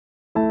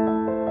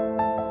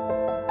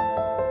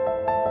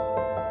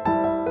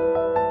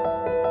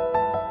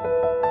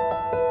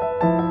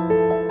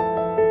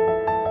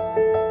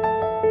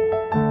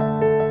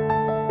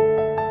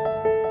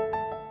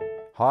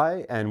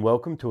Hi and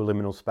welcome to A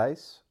Liminal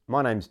Space.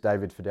 My name's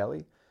David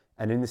Fideli,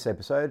 and in this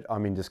episode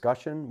I'm in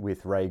discussion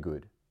with Ray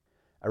Good.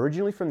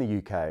 Originally from the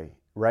UK,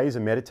 Ray is a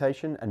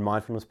meditation and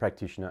mindfulness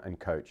practitioner and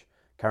coach,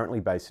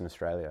 currently based in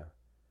Australia.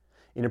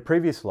 In a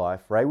previous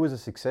life, Ray was a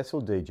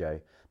successful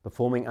DJ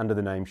performing under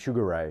the name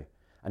Sugar Ray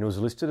and was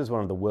listed as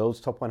one of the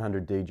world's top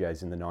 100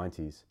 DJs in the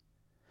 90s.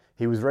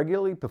 He was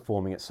regularly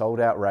performing at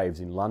sold-out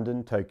raves in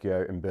London,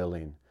 Tokyo and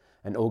Berlin,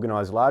 and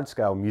organised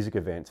large-scale music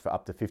events for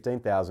up to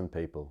 15,000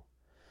 people.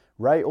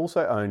 Ray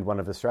also owned one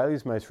of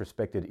Australia's most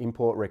respected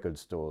import record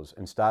stores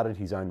and started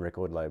his own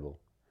record label.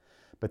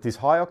 But this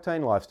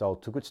high-octane lifestyle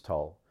took its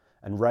toll,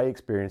 and Ray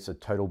experienced a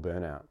total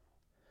burnout.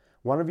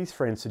 One of his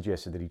friends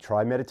suggested that he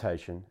try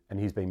meditation, and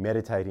he's been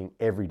meditating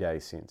every day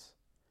since.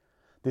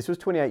 This was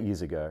 28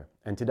 years ago,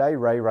 and today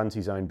Ray runs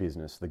his own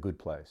business, The Good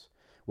Place,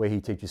 where he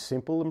teaches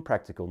simple and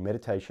practical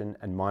meditation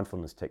and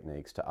mindfulness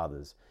techniques to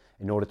others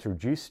in order to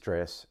reduce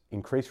stress,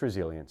 increase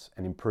resilience,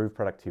 and improve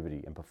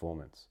productivity and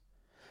performance.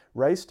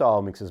 Ray's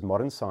style mixes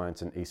modern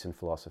science and Eastern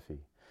philosophy.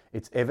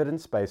 It's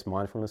evidence-based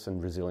mindfulness and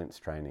resilience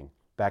training,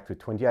 backed with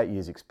 28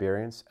 years'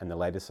 experience and the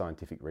latest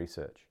scientific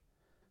research.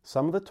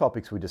 Some of the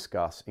topics we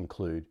discuss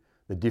include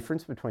the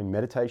difference between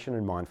meditation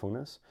and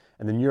mindfulness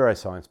and the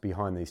neuroscience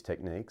behind these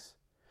techniques,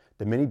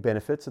 the many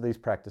benefits of these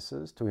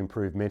practices to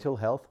improve mental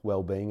health,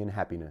 well-being and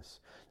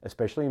happiness,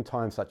 especially in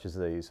times such as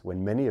these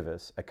when many of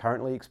us are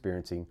currently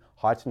experiencing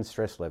heightened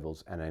stress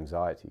levels and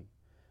anxiety,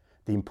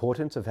 the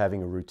importance of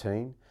having a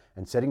routine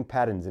and setting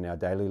patterns in our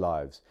daily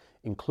lives,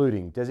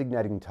 including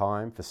designating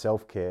time for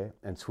self-care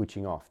and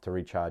switching off to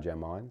recharge our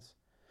minds,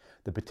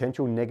 the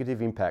potential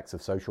negative impacts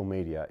of social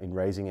media in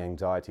raising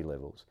anxiety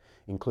levels,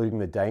 including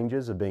the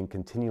dangers of being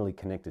continually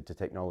connected to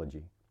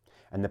technology,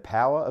 and the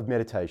power of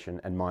meditation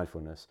and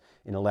mindfulness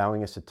in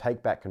allowing us to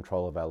take back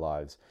control of our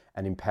lives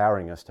and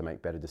empowering us to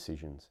make better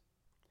decisions.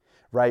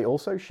 Ray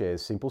also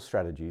shares simple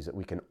strategies that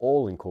we can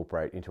all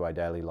incorporate into our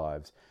daily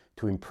lives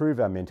to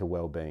improve our mental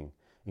well-being,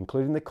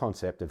 including the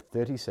concept of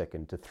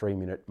 30-second to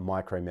 3-minute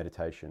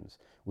micro-meditations,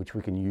 which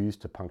we can use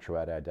to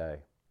punctuate our day.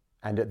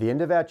 And at the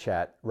end of our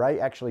chat, Ray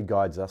actually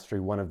guides us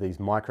through one of these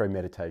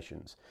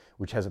micro-meditations,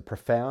 which has a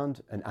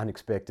profound and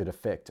unexpected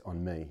effect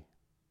on me.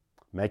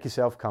 Make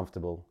yourself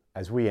comfortable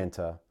as we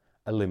enter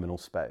a liminal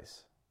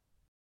space.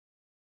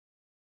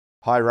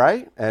 Hi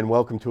Ray, and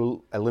welcome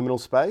to a liminal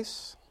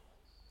space.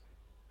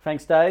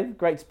 Thanks Dave,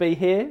 great to be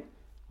here.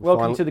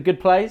 Welcome to the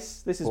good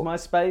place. This is my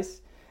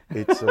space.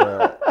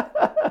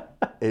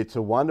 It's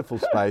a wonderful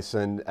space,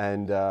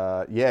 and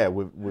yeah,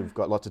 we've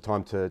got lots of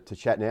time to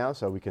chat now,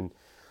 so we can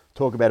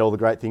talk about all the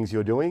great things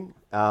you're doing.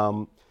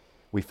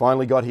 We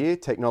finally got here.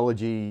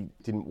 Technology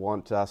didn't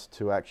want us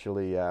to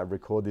actually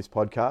record this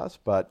podcast,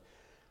 but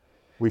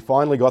we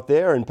finally got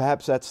there, and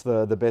perhaps that's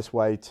the best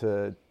way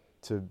to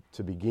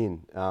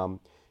begin.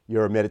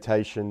 You're a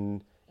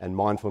meditation and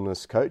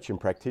mindfulness coach and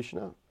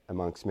practitioner,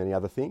 amongst many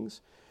other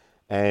things.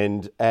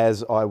 And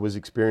as I was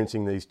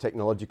experiencing these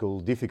technological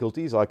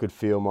difficulties, I could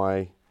feel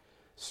my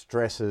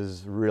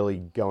stresses really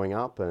going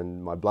up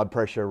and my blood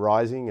pressure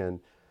rising, and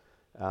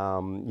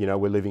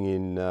we're living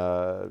in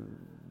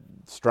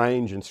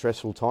strange and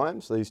stressful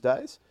times these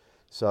days.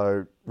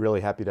 So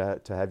really happy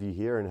to have you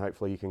here, and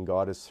hopefully you can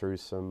guide us through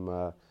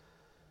some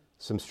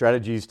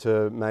strategies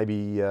to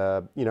maybe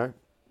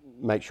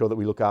make sure that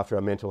we look after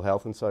our mental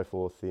health and so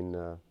forth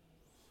in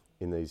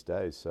these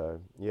days. So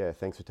yeah,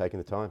 thanks for taking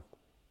the time.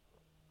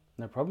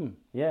 No problem.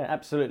 Yeah,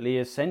 absolutely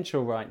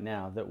essential right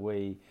now that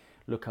we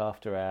look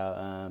after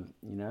our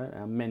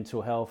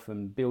mental health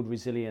and build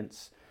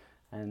resilience,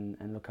 and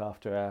look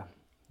after our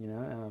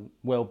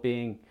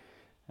well-being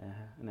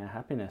and our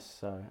happiness.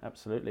 So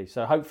absolutely.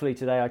 So hopefully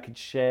today I could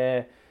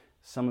share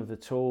some of the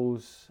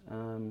tools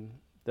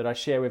that I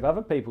share with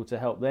other people to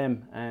help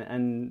them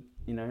and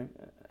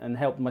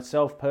help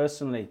myself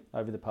personally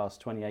over the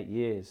past 28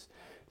 years.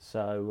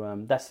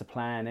 So that's the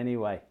plan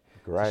anyway.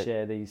 Great. To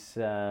share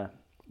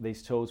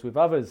these tools with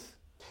others.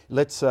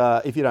 Let's,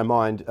 if you don't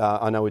mind,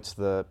 I know it's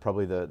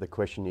probably the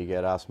question you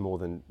get asked more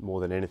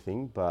than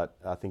anything, but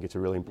I think it's a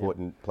really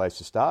important place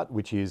to start,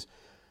 which is,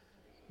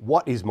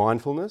 what is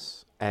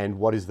mindfulness and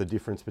what is the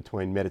difference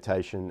between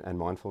meditation and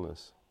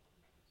mindfulness?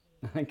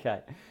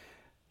 Okay,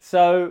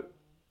 so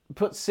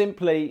put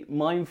simply,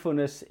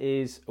 mindfulness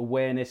is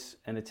awareness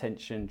and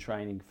attention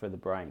training for the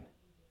brain.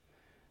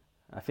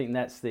 I think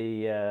that's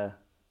the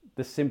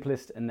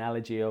simplest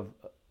analogy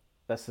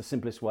that's the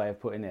simplest way of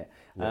putting it.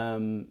 Yeah.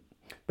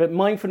 But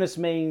mindfulness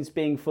means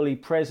being fully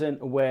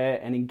present, aware,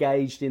 and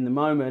engaged in the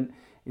moment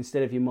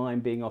instead of your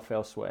mind being off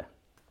elsewhere.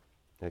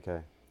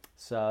 Okay.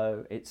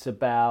 So it's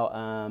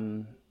about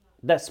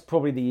that's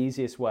probably the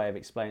easiest way of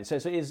explaining. So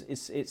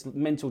it's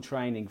mental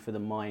training for the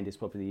mind is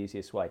probably the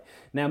easiest way.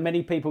 Now,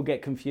 many people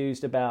get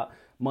confused about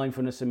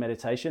mindfulness and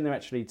meditation. They're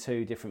actually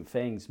two different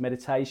things.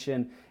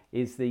 Meditation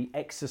is the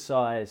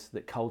exercise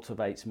that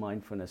cultivates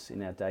mindfulness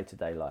in our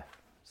day-to-day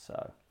life.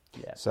 So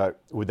yeah. So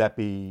would that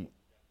be,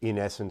 in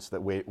essence, that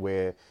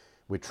we're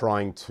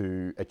trying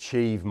to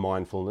achieve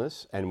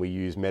mindfulness and we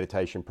use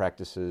meditation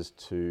practices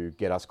to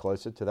get us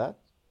closer to that?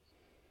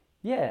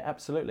 Yeah,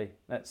 absolutely.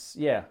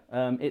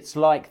 It's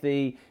like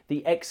the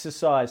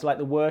exercise, like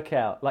the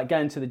workout, like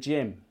going to the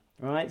gym,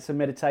 right? So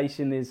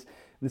meditation is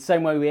the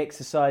same way we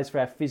exercise for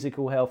our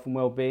physical health and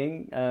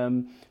well-being.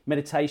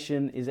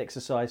 Meditation is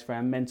exercise for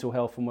our mental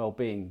health and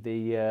well-being.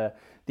 The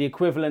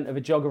equivalent of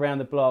a jog around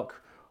the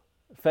block,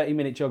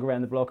 30-minute jog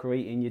around the block, or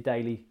eating your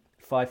daily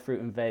 5 fruit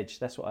and veg.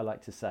 That's what I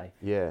like to say.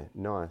 Yeah,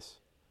 nice.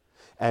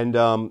 And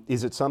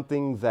is it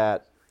something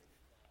that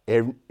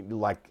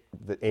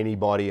that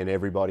anybody and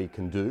everybody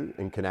can do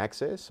and can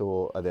access,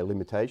 or are there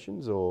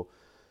limitations, or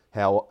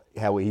how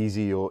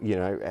easy, or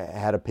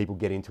how do people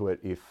get into it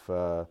if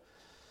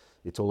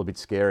it's all a bit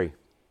scary?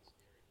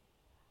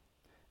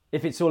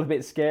 If it's all a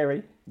bit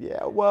scary?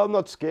 Yeah, well,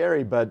 not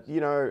scary, but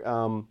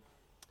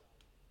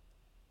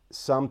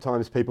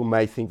sometimes people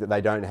may think that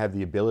they don't have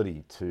the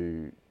ability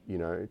to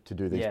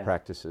do these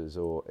practices,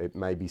 or it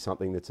may be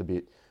something that's a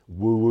bit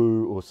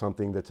woo-woo or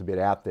something that's a bit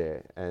out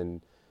there,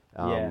 and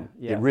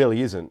it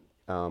really isn't.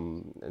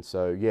 And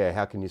so,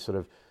 how can you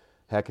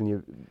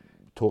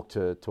talk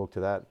to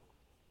that?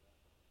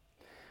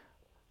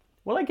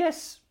 Well, I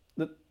guess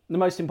the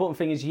most important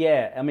thing is,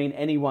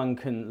 anyone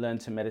can learn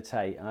to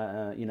meditate.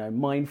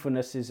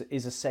 Mindfulness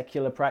is a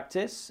secular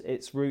practice.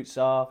 Its roots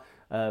are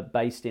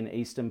based in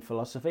Eastern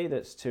philosophy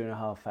that's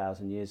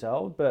 2,500 years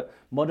old, but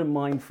modern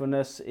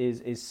mindfulness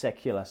is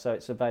secular, so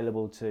it's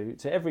available to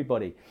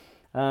everybody.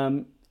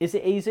 Is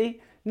it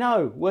easy?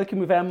 No, working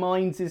with our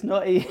minds is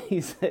not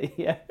easy.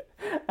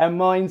 Our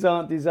minds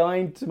aren't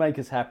designed to make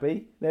us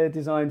happy. They're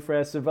designed for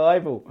our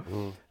survival.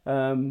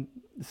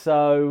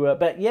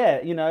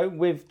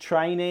 With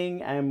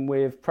training and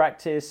with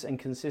practice and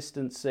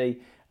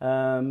consistency,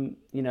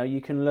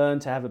 you can learn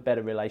to have a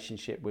better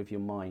relationship with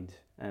your mind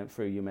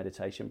through your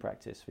meditation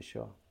practice, for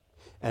sure.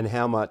 And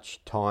how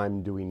much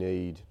time do we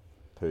need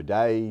per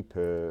day,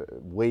 per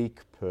week,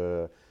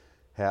 how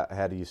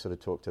do you sort of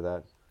talk to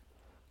that?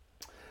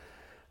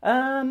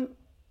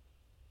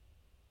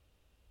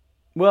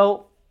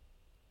 Well,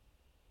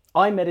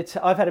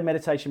 I've had a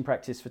meditation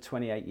practice for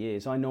 28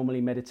 years. I normally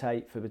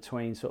meditate for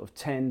between sort of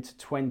 10 to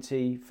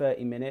 20,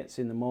 30 minutes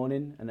in the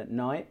morning and at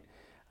night.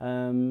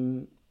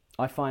 I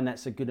find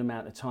that's a good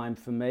amount of time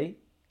for me.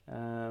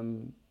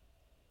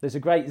 There's a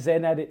great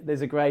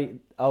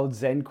old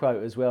Zen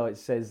quote as well. It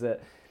says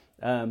that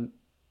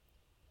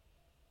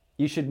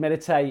you should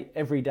meditate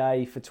every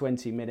day for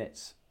 20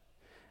 minutes.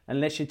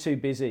 Unless you're too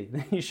busy,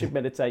 then you should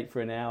meditate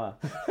for an hour.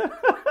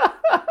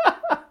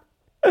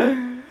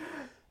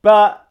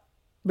 But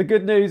the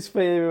good news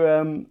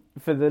for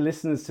the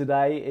listeners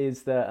today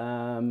is that,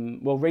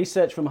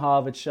 research from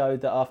Harvard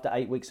showed that after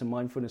 8 weeks of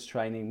mindfulness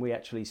training, we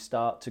actually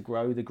start to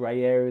grow the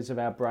grey areas of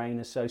our brain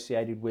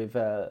associated with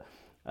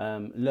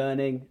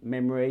learning,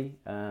 memory,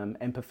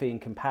 empathy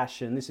and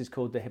compassion. This is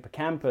called the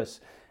hippocampus.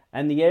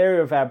 And the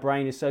area of our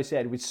brain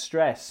associated with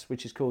stress,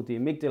 which is called the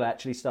amygdala,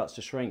 actually starts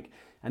to shrink.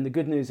 And the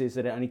good news is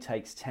that it only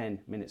takes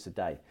 10 minutes a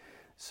day.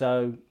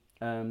 So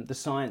the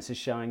science is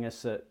showing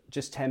us that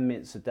just 10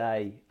 minutes a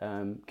day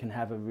can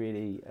have a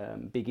really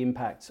big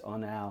impact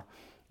on our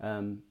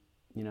health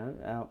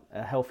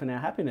and our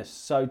happiness.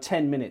 So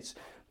 10 minutes.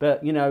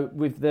 But,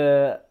 with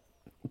the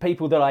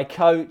people that I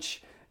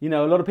coach, a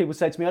lot of people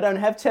say to me, I don't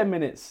have 10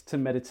 minutes to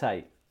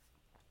meditate.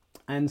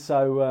 And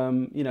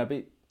so,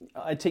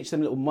 I teach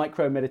them little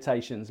micro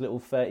meditations, little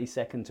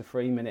 30-second to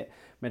 3-minute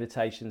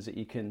meditations that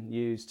you can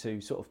use to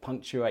sort of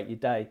punctuate your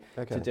day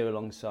to do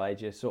alongside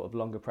your sort of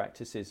longer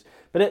practices.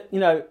 But at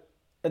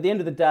the end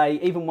of the day,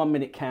 even 1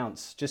 minute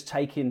counts. Just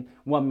taking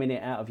 1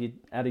 minute out of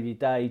your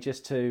day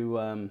just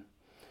to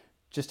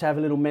have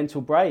a little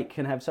mental break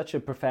can have such a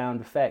profound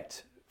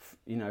effect,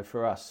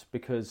 for us,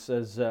 because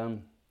as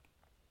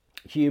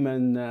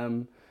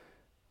human.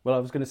 I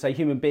was going to say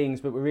human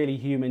beings, but we're really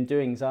human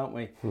doings, aren't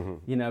we?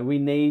 Mm-hmm. We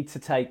need to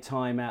take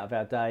time out of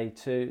our day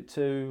to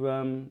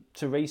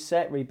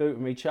reset, reboot,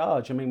 and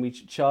recharge. I mean, we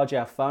charge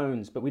our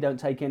phones, but we don't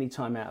take any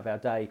time out of our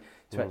day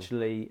to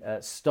actually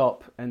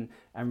stop and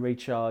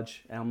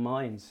recharge our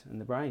minds and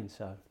the brain.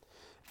 So,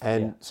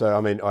 so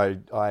I mean, I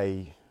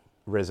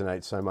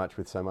resonate so much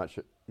with so much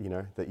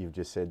that you've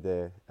just said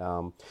there.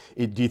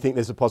 Do you think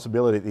there's a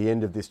possibility at the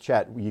end of this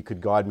chat you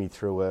could guide me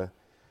through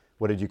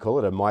what did you call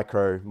it? A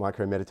micro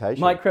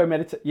meditation?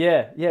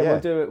 Yeah.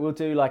 We'll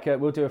do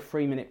a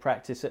 3-minute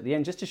practice at the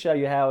end just to show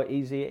you how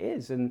easy it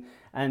is.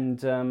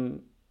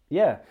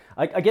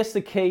 I guess the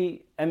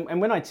key,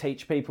 and when I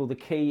teach people, the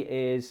key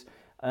is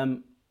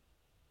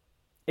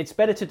it's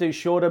better to do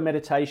shorter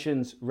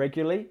meditations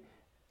regularly.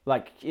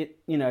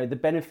 The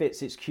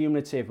benefits, it's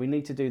cumulative. We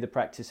need to do the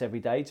practice every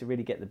day to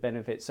really get the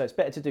benefits. So it's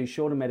better to do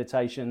shorter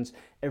meditations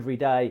every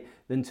day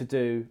than to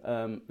do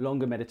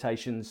longer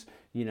meditations,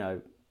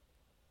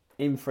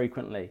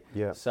 infrequently.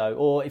 Yeah. So,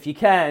 or if you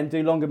can,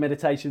 do longer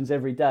meditations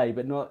every day,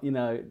 but not,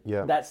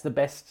 that's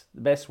the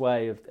best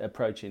way of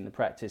approaching the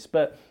practice.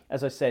 But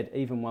as I said,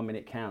 even 1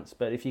 minute counts.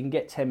 But if you can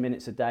get 10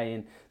 minutes a day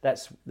in,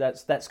 that's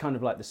kind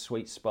of like the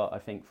sweet spot, I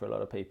think, for a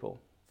lot of people.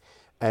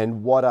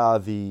 And what are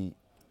the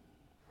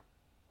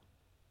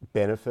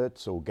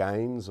benefits or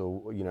gains,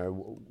 or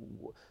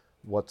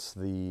what's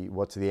the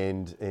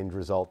end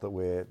result that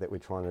we're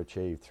trying to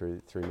achieve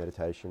through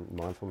meditation and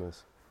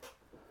mindfulness?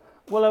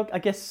 Well, I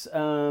guess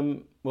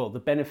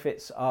the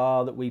benefits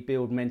are that we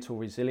build mental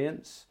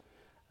resilience,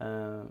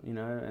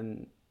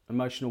 and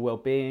emotional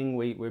well-being.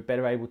 We're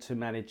better able to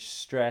manage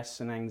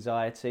stress and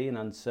anxiety and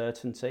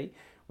uncertainty,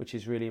 which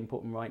is really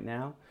important right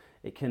now.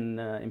 It can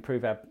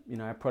improve our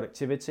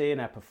productivity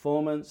and our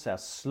performance, our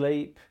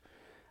sleep,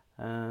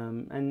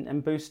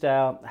 and boost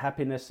our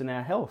happiness and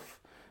our health.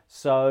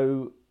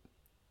 So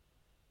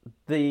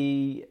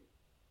the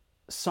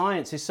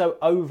science is so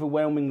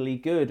overwhelmingly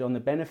good on the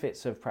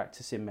benefits of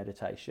practicing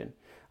meditation.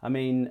 I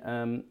mean,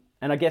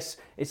 and I guess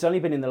it's only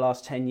been in the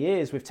last 10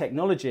 years with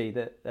technology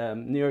that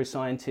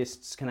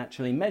neuroscientists can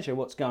actually measure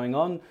what's going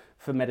on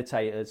for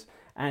meditators.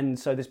 And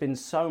so there's been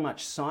so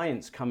much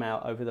science come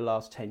out over the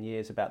last 10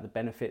 years about the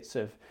benefits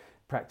of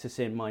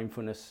practicing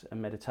mindfulness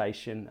and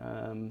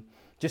meditation.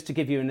 Just to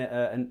give you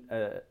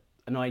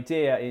an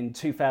idea, in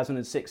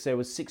 2006 there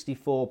was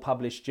 64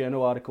 published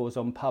journal articles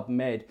on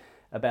PubMed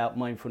about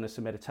mindfulness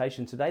and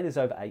meditation. Today there's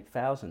over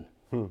 8,000.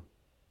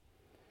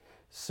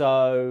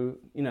 So,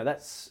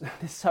 there's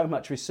so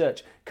much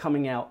research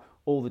coming out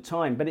all the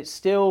time, but it's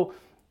still,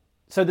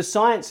 so the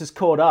science has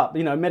caught up.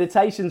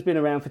 Meditation's been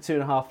around for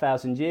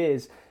 2,500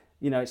 years.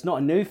 It's not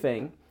a new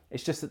thing.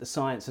 It's just that the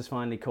science has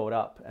finally caught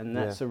up, and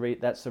that's the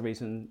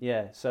reason.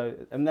 Yeah. So,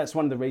 and that's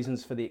one of the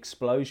reasons for the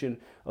explosion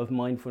of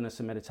mindfulness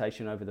and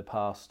meditation over the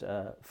past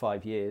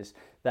 5 years.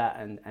 That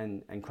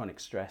and chronic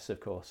stress, of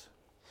course.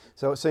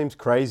 So it seems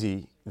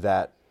crazy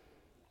that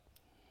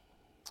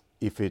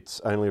if it's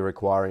only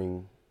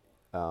requiring,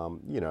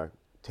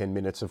 10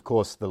 minutes, of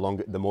course, the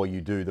more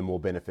you do, the more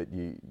benefit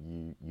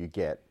you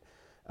get.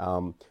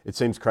 It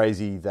seems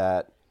crazy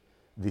that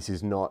this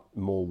is not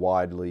more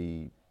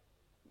widely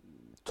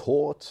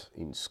taught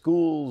in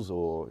schools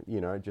or,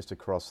 just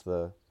across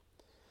the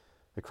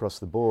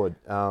board.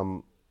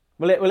 Well,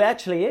 it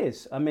actually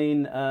is. I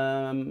mean,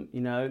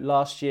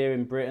 last year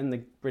in Britain,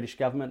 the British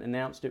government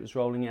announced it was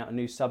rolling out a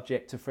new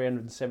subject to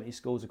 370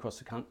 schools across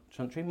the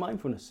country,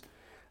 mindfulness.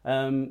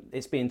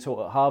 It's being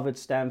taught at Harvard,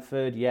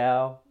 Stanford,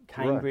 Yale,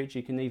 Cambridge. Right.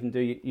 You can even do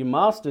your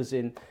master's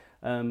in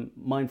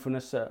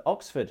mindfulness at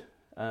Oxford.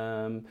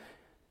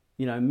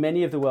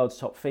 Many of the world's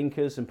top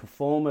thinkers and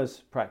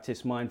performers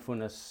practice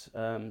mindfulness.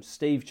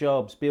 Steve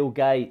Jobs, Bill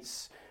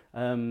Gates,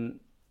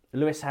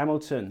 Lewis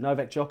Hamilton,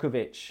 Novak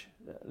Djokovic,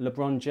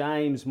 LeBron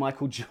James,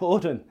 Michael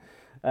Jordan,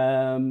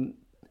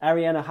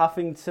 Arianna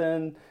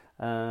Huffington,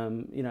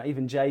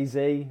 even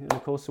Jay-Z, and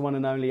of course the one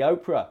and only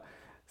Oprah.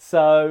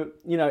 So,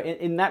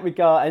 in that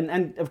regard,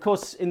 and of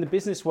course in the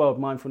business world,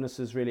 mindfulness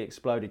has really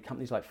exploded.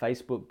 Companies like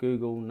Facebook,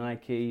 Google,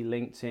 Nike,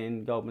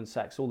 LinkedIn, Goldman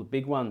Sachs, all the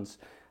big ones,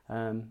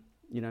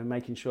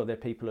 making sure their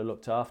people are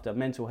looked after.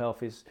 Mental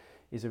health is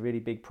a really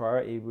big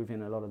priority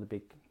within a lot of the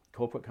big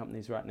corporate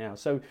companies right now.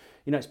 So,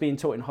 it's being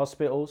taught in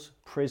hospitals,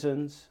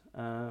 prisons,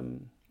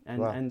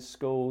 and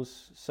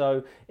schools.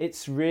 So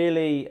it's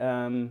really,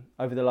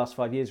 over the last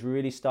 5 years,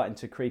 really starting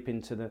to creep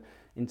into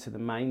the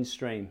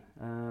mainstream,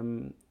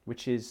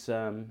 which is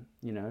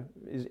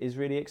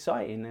really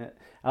exciting.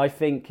 I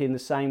think in the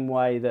same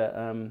way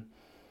that,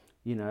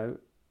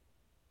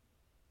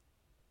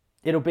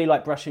 it'll be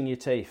like brushing your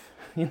teeth.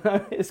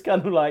 It's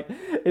kind of like,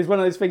 it's one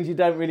of those things you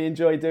don't really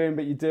enjoy doing,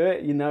 but you do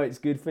it, it's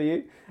good for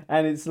you.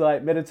 And it's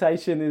like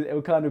meditation,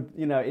 it'll kind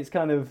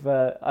of,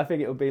 I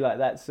think it'll be like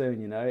that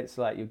soon, It's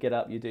like you get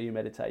up, you do your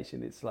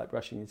meditation. It's like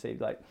brushing your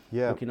teeth, like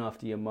looking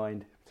after your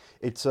mind.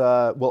 It's,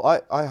 I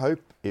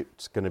hope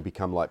it's going to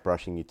become like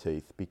brushing your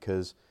teeth,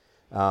 because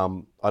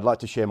I'd like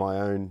to share my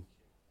own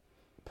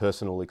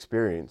personal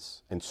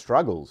experience and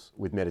struggles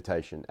with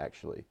meditation,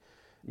 actually.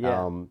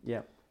 Yeah.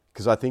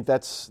 Because I think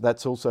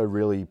that's also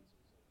really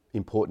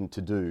important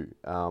to do,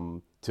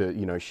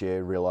 to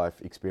share real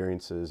life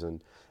experiences,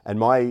 and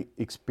my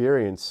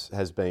experience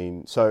has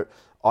been, so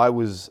I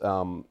was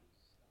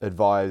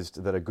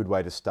advised that a good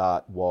way to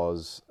start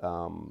was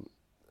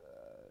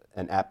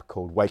an app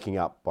called Waking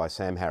Up by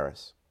Sam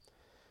Harris,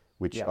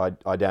 which I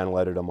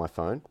downloaded on my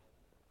phone.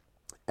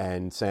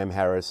 And Sam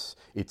Harris,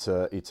 it's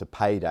a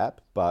paid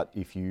app, but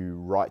if you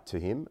write to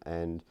him,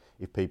 and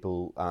if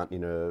people aren't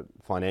in a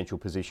financial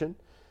position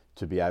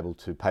to be able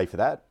to pay for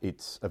that,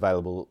 it's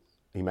available.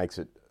 He makes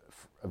it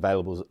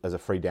available as a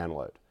free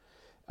download.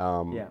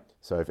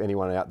 So if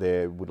anyone out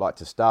there would like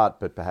to start,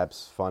 but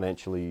perhaps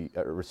financially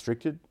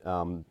restricted,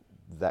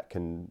 that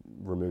can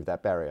remove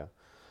that barrier.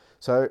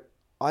 So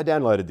I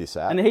downloaded this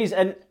app, and he's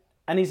a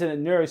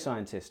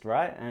neuroscientist,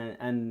 right?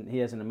 And he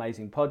has an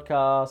amazing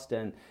podcast,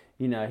 and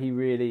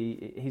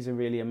he's a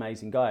really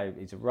amazing guy.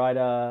 He's a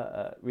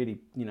writer,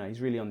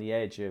 he's really on the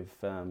edge of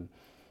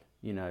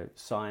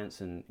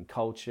science and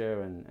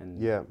culture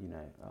and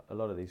a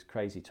lot of these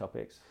crazy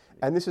topics.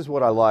 And this is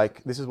what I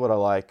like. This is what I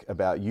like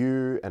about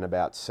you and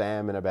about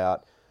Sam and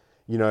about,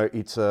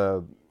 it's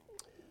a,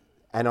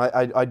 and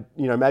I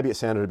maybe it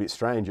sounded a bit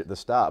strange at the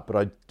start, but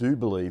I do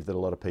believe that a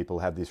lot of people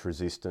have this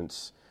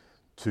resistance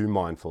to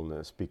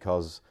mindfulness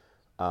because,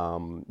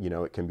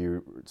 it can be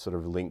sort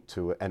of linked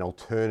to an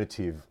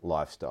alternative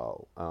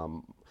lifestyle.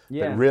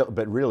 Yeah.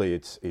 But really,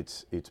 it's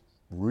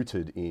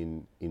rooted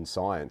in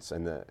science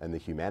and the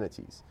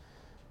humanities.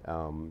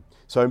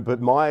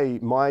 But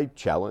my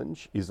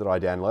challenge is that I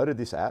downloaded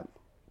this app,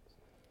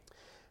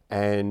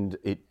 and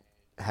it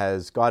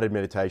has guided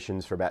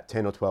meditations for about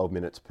 10 or 12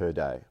 minutes per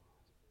day.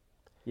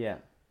 Yeah.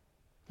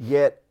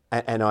 Yet,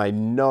 and I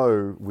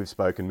know we've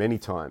spoken many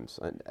times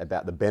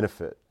about the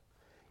benefit,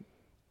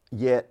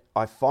 yet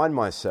I find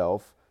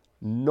myself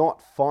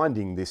not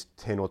finding this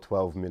 10 or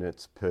 12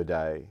 minutes per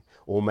day,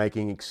 or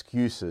making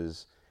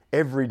excuses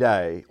every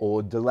day,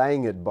 or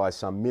delaying it by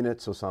some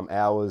minutes or some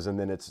hours, and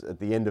then it's at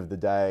the end of the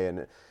day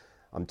and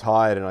I'm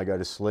tired and I go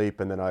to sleep,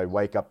 and then I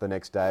wake up the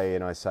next day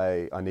and I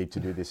say I need to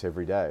do this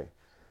every day.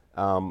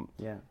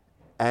 Yeah.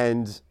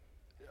 And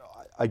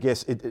I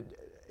guess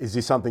is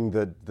this something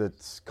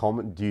that's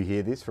common? Do you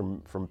hear this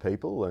from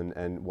people,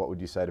 and what would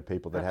you say to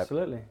people that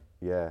Absolutely. have?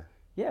 Yeah.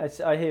 Yeah,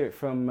 I hear it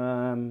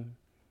from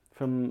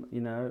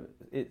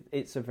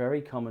it's a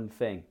very common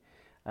thing.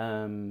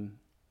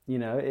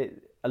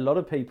 A lot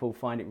of people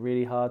find it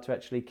really hard to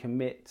actually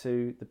commit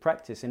to the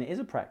practice, and it is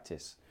a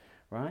practice,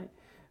 right?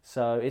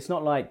 So it's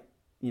not like,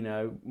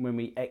 when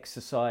we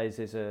exercise,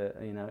 there's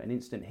an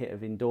instant hit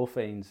of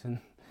endorphins and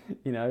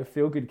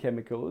feel good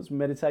chemicals.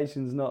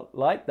 Meditation's not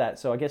like that.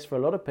 So I guess for a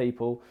lot of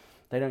people,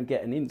 they don't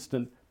get an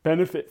instant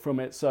benefit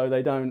from it, so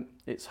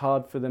it's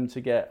hard for them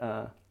to get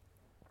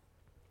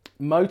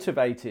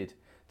motivated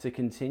to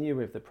continue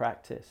with the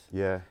practice.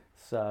 Yeah.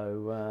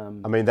 So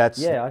I mean,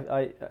 that's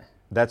I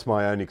that's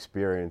my own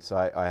experience.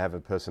 I have a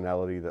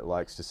personality that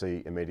likes to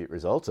see immediate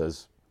results,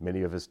 as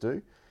many of us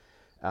do.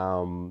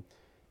 And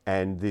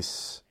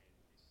this,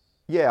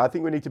 I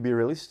think we need to be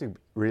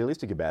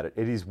realistic about it.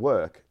 It is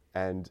work,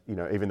 and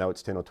even though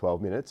it's 10 or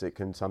 12 minutes, it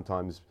can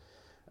sometimes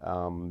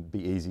be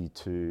easy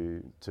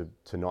to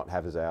not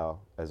have as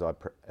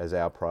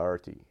our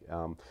priority.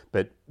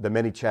 But the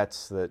many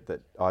chats that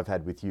I've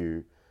had with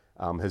you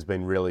has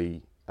been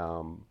really.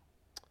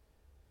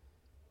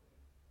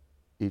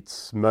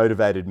 It's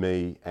motivated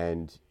me,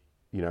 and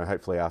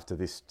hopefully after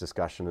this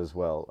discussion as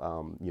well,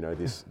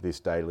 this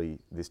daily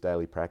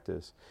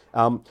practice.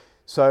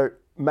 So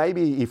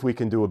maybe if we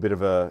can do a bit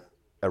of a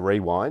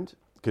rewind,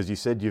 because you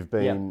said you've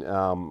been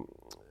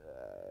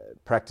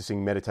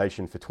practicing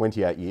meditation for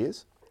 28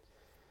 years.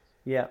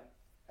 Yeah.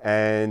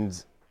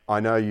 And I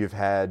know you've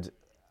had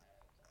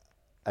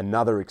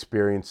another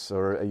experience,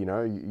 or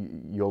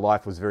your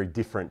life was very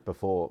different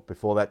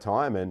before that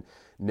time, and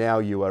now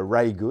you are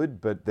Ray Good,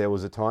 but there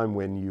was a time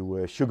when you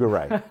were Sugar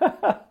Ray.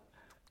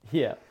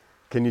 Yeah.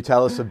 Can you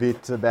tell us a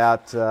bit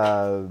about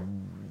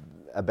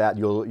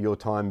your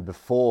time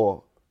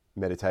before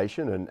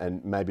meditation,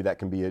 and maybe that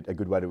can be a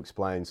good way to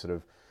explain sort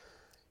of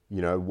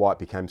why it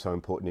became so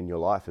important in your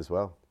life as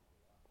well?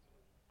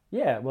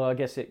 Yeah, well, I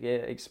guess it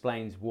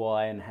explains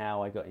why and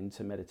how I got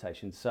into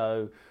meditation.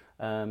 So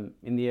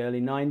in the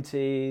early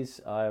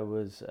 90s, I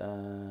was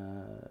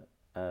a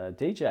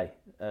DJ,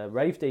 a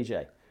rave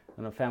DJ,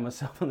 and I found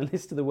myself on the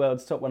list of the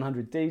world's top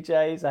 100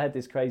 DJs. I had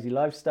this crazy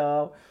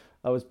lifestyle.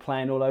 I was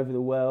playing all over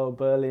the world,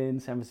 Berlin,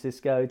 San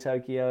Francisco,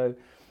 Tokyo,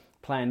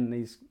 playing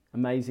these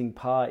amazing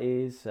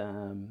parties.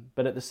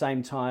 But at the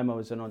same time, I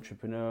was an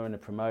entrepreneur and a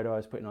promoter. I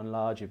was putting on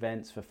large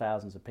events for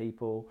thousands of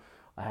people.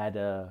 I had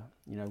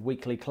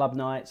weekly club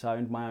nights. I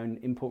owned my own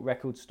import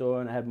record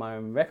store, and I had my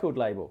own record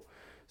label.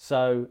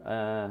 So,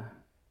 I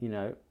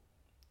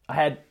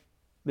had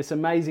this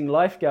amazing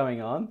life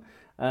going on.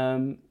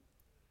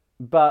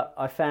 But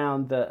I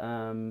found that,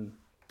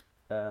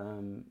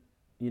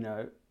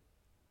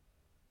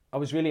 I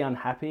was really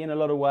unhappy in a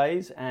lot of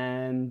ways,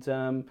 and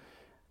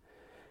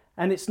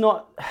it's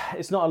not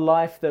a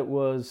life that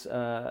was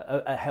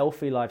a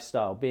healthy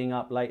lifestyle. Being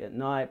up late at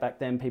night. Back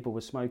then, people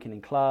were smoking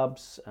in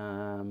clubs,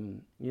 my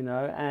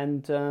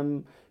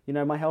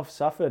health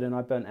suffered, and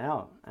I burnt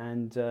out,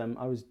 and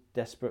I was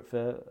desperate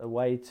for a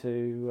way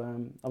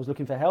to. I was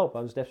looking for help.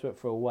 I was desperate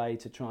for a way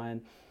to try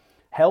and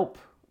help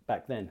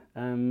back then,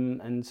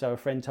 and so a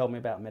friend told me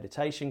about a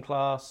meditation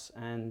class,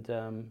 and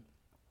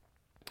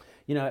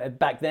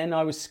back then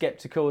I was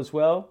skeptical as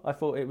well. I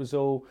thought it was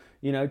all,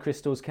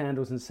 crystals,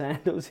 candles and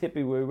sandals,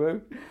 hippie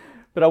woo-woo.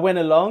 But I went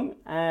along,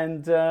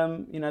 and,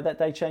 that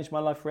day changed my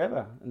life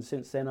forever. And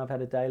since then I've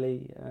had a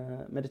daily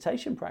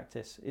meditation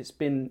practice. It's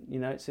been,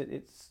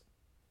 it's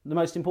the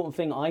most important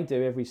thing I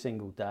do every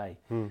single day,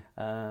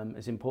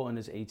 as important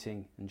as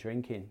eating and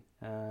drinking.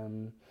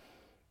 And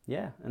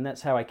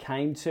that's how I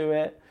came to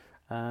it.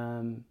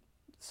 And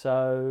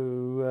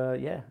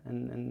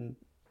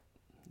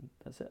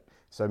that's it.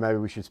 So maybe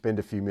we should spend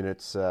a few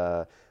minutes.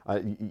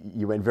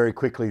 You went very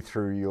quickly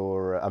through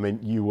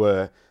you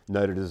were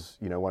noted as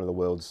one of the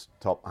world's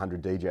top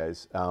 100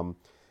 DJs.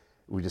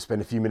 We just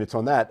spend a few minutes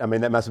on that. I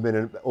mean, that must have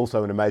been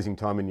also an amazing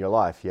time in your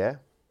life, yeah?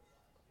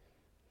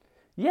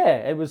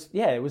 Yeah, it was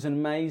an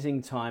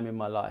amazing time in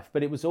my life,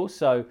 but it was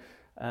also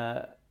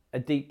I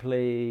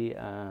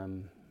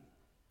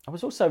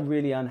was also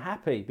really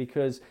unhappy,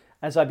 because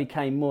as I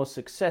became more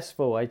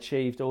successful, I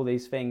achieved all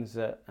these things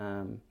that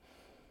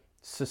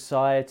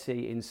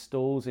society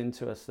installs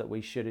into us that we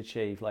should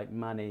achieve, like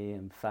money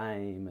and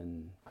fame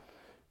and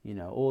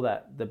all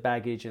that, the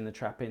baggage and the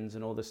trappings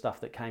and all the stuff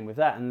that came with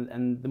that.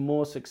 And the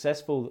more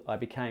successful I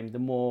became, the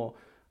more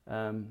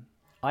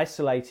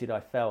isolated I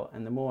felt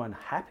and the more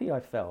unhappy I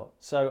felt.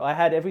 So I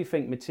had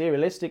everything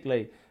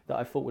materialistically that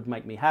I thought would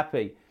make me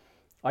happy.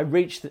 I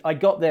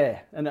got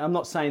there, and I'm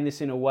not saying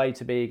this in a way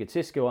to be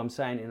egotistical. I'm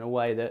saying it in a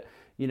way that,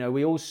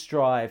 we all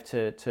strive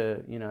to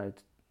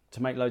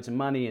make loads of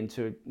money and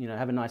to,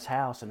 have a nice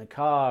house and a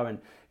car. And,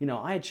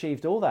 I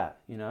achieved all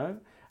that,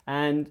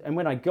 and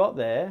when I got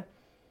there,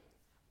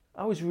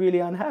 I was really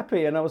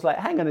unhappy. And I was like,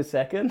 hang on a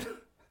second.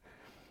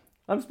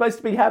 I'm supposed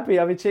to be happy.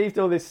 I've achieved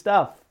all this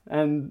stuff.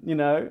 And,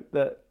 and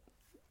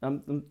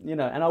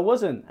I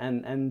wasn't.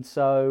 And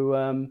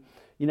so,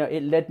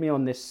 it led me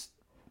on this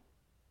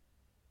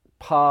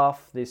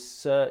path, this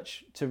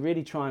search to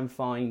really try and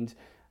find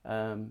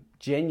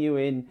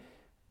genuine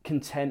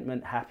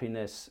contentment,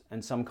 happiness,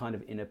 and some kind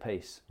of inner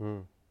peace.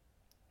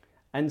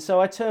 And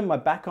so I turned my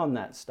back on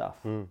that stuff,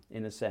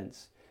 in a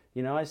sense.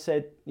 I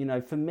said,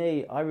 for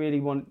me,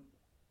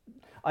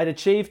 I'd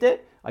achieved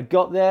it. I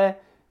got there,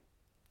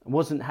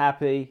 wasn't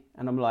happy,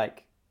 and I'm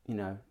like,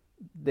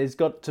 there's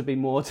got to be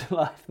more to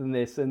life than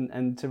this,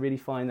 and to really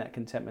find that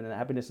contentment and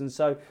happiness. And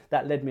so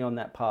that led me on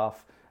that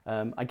path.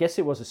 I guess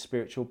it was a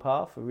spiritual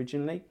path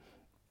originally,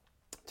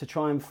 to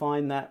try and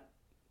find that,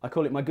 I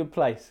call it my good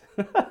place.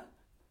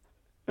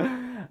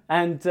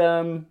 And,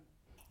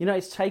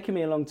 it's taken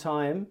me a long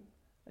time.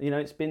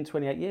 It's been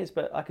 28 years,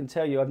 but I can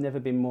tell you I've never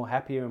been more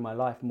happier in my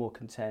life, more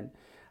content.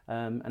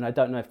 And I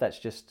don't know if that's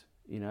just,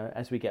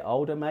 as we get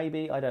older,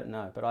 maybe, I don't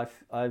know. But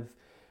I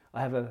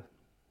have a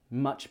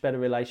much better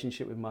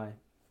relationship with my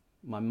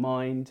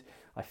mind.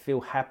 I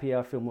feel happier,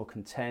 I feel more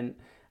content.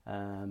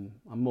 I'm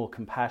more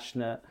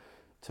compassionate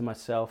to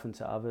myself and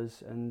to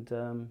others. And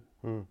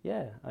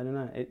I don't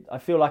know. I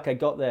feel like I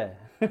got there.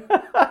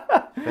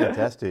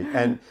 Fantastic.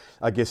 And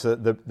I guess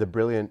the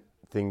brilliant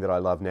thing that I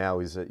love now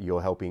is that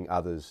you're helping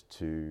others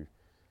to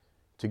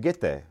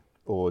get there,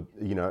 or,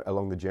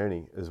 along the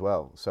journey as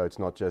well. So it's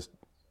not just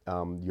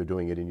you're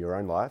doing it in your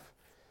own life,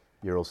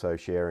 you're also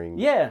sharing.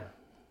 Yeah.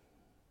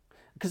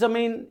 Because,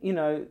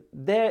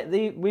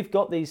 we've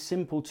got these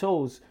simple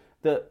tools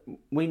that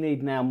we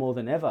need now more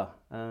than ever.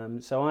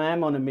 So I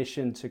am on a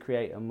mission to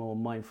create a more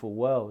mindful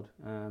world,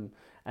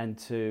 and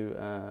to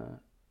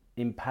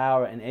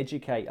empower and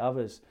educate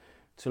others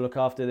to look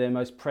after their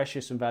most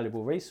precious and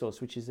valuable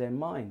resource, which is their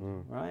mind,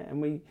 right? And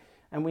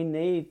we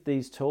need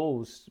these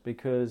tools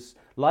because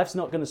life's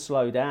not going to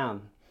slow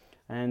down,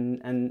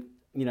 and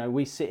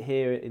we sit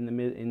here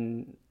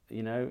in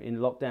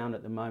lockdown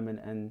at the moment,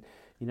 and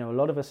a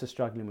lot of us are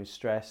struggling with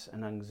stress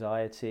and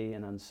anxiety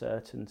and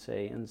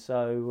uncertainty, and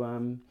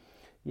so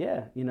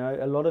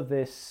a lot of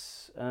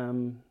this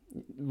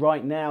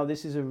right now,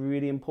 this is a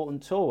really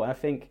important tool. I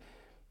think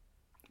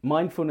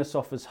mindfulness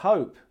offers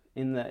hope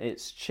in that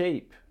it's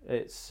cheap,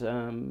 it's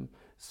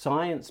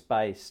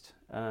science-based,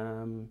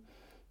 and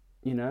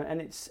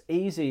it's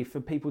easy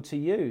for people to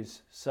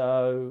use.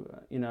 So,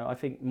 I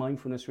think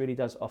mindfulness really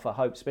does offer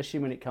hope, especially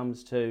when it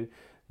comes to,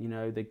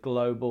 the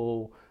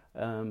global,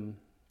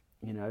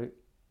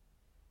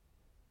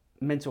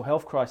 mental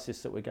health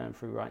crisis that we're going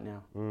through right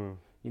now.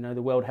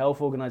 The World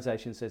Health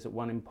Organization says that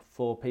 1 in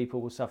 4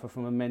 people will suffer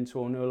from a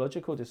mental or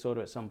neurological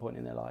disorder at some point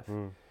in their life.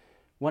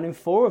 1 in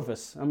 4 of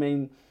us.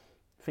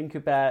 Think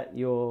about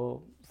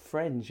your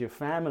friends, your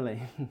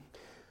family,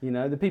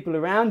 the people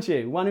around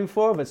you. 1 in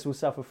 4 of us will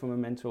suffer from a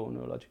mental or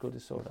neurological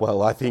disorder.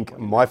 Well, I think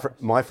my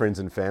friends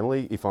and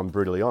family, if I'm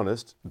brutally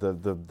honest,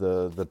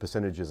 the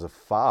percentages are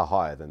far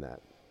higher than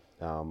that.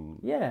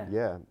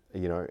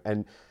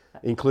 And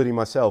including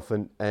myself.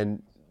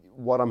 And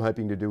what I'm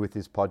hoping to do with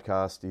this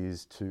podcast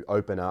is to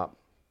open up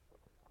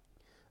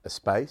a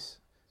space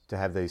to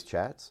have these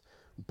chats,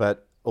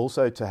 but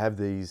also to have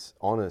these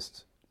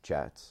honest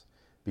chats,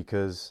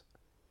 because,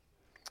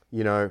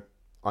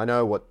 I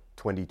know what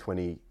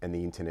 2020 and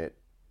the internet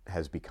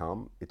has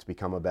become. It's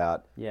become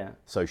about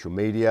social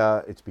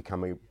media. It's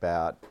become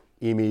about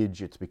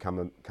image. It's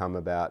become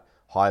about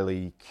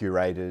highly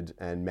curated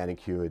and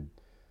manicured,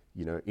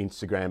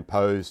 Instagram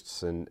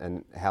posts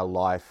and how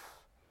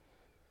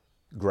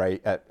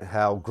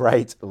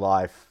great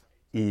life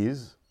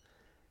is,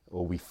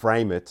 or we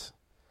frame it.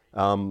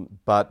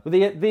 But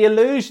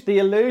the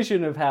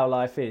illusion of how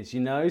life is,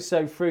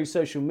 so through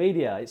social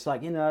media, it's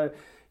like,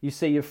 you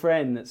see your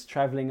friend that's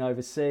traveling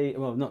overseas,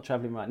 well, not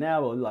traveling right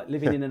now, or like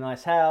living in a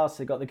nice house,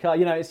 they got the car,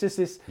 it's just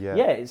this,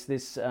 it's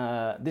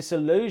this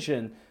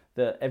illusion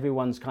that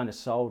everyone's kind of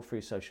sold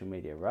through social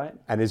media, right?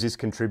 And is this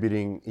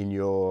contributing in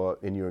your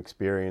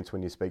experience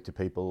when you speak to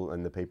people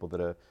and the people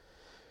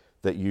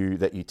that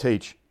you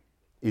teach?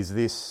 Is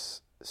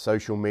this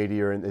social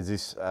media, and is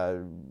this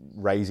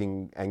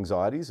raising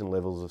anxieties and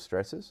levels of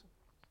stresses?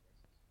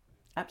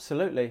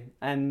 Absolutely.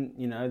 And,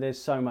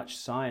 there's so much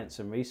science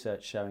and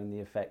research showing the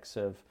effects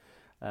of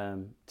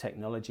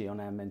technology on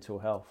our mental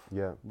health,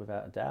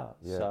 without a doubt.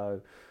 Yeah.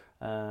 So,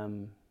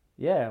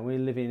 we're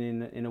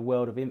living in a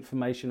world of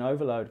information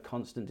overload,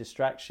 constant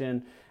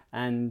distraction,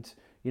 and,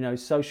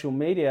 social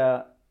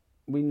media,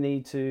 we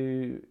need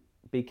to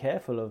be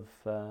careful of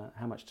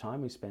how much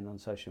time we spend on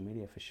social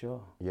media, for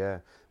sure. Yeah.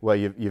 Well,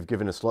 you've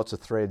given us lots of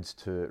threads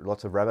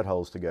lots of rabbit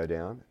holes to go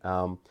down.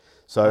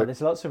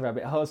 There's lots of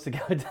rabbit holes to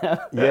go down.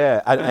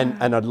 Yeah,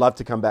 and I'd love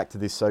to come back to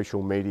this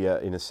social media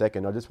in a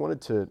second. I just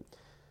wanted to,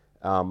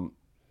 I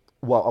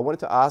wanted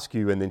to ask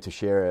you and then to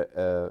share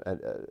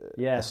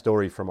a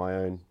story from my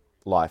own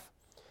life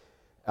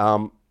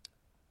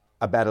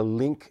about a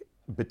link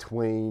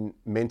between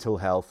mental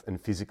health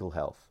and physical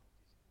health.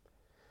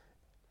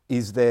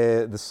 Is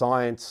there the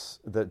science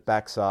that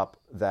backs up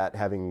that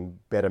having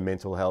better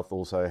mental health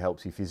also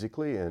helps you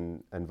physically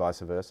and vice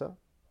versa?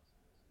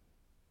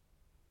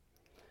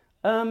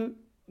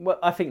 Well,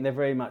 I think they're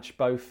very much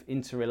both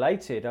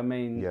interrelated. I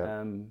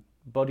mean,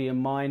 body and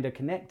mind are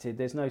connected.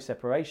 There's no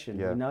separation.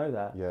 We know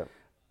that. Yeah.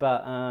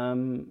 But,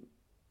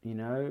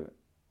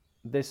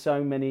 there's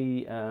so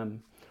many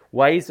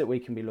ways that we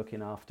can be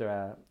looking after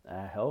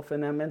our health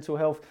and our mental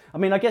health. I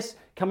mean, I guess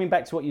coming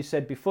back to what you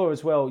said before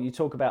as well, you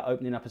talk about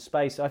opening up a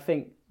space. I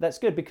think that's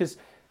good because,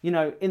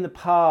 in the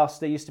past,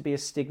 there used to be a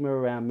stigma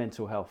around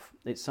mental health.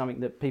 It's something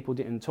that people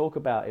didn't talk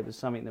about. It was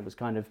something that was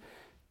kind of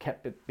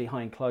kept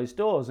behind closed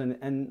doors.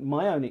 And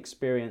my own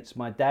experience,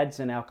 my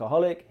dad's an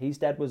alcoholic. His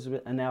dad was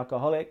an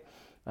alcoholic.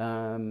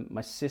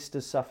 My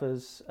sister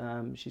suffers.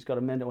 She's got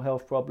a mental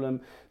health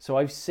problem. So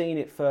I've seen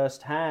it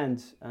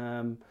firsthand.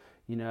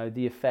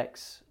 The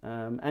effects,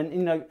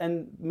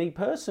 and me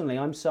personally,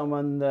 I'm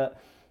someone that,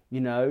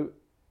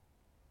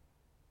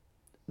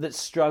 that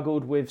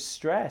struggled with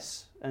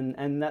stress,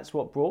 and that's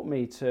what brought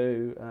me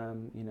to,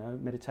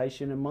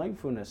 meditation and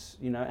mindfulness,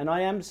 and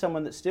I am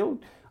someone that still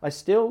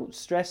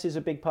stress is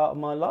a big part of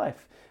my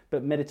life,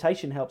 but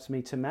meditation helps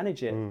me to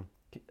manage it.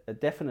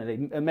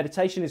 Definitely.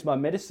 Meditation is my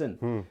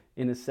medicine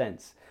in a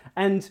sense.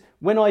 And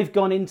when I've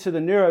gone into the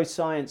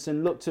neuroscience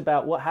and looked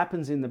about what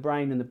happens in the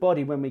brain and the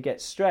body when we get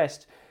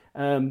stressed,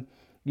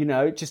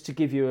 just to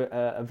give you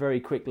a very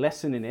quick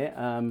lesson in it,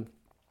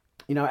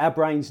 our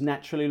brains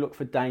naturally look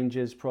for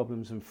dangers,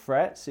 problems and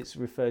threats. It's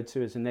referred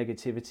to as a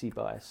negativity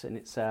bias, and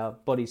it's our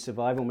body's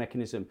survival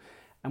mechanism.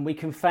 And we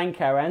can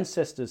thank our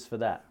ancestors for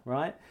that,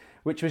 right?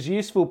 Which was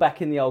useful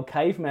back in the old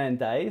caveman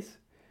days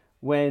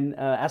when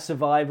our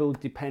survival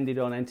depended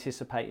on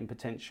anticipating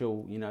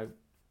potential,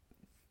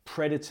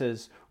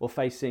 predators or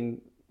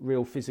facing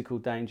real physical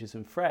dangers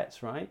and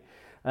threats, right?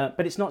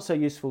 But it's not so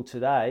useful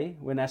today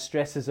when our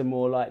stresses are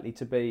more likely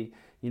to be,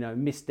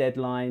 missed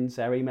deadlines,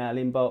 our email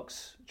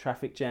inbox,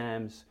 traffic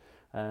jams,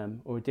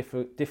 or a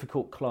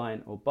difficult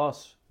client or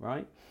boss,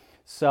 right?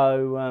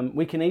 So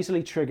we can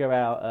easily trigger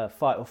our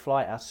fight or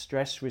flight, our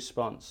stress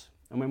response.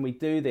 And when we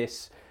do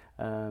this,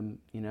 the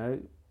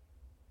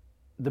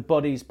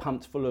body's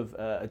pumped full of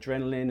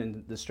adrenaline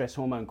and the stress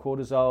hormone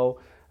cortisol,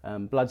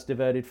 blood's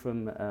diverted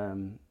from,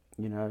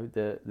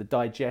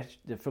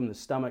 from the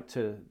stomach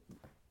to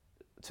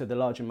the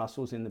larger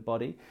muscles in the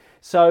body.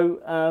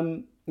 So,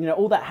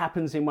 all that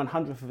happens in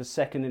 1/100th of a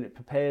second, and it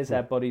prepares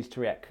our bodies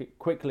to react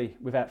quickly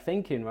without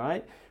thinking,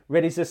 right?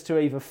 Readies us to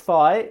either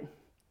fight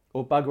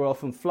or bugger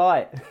off and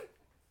flight.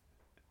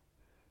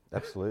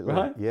 Absolutely,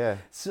 right? Yeah.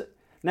 So,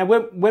 now,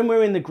 when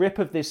we're in the grip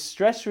of this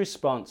stress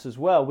response as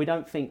well, we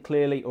don't think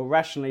clearly or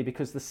rationally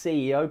because the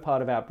CEO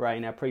part of our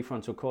brain, our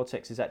prefrontal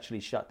cortex, is actually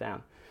shut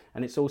down.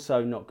 And it's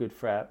also not good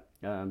for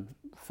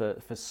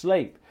for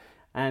sleep.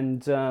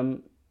 And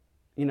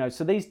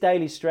so these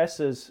daily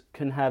stressors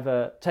can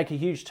take a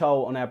huge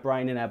toll on our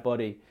brain and our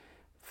body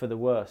for the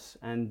worse.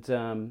 And,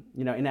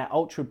 in our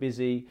ultra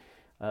busy,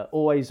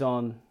 always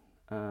on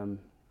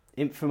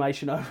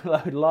information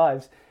overload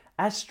lives,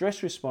 our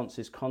stress response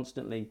is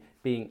constantly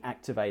being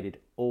activated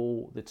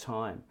all the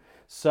time.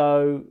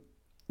 So,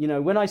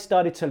 when I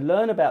started to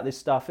learn about this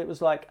stuff, it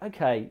was like,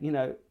 okay,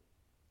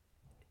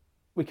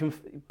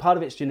 part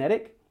of it's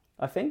genetic.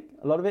 I think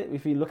a lot of it,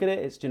 if you look at it,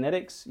 it's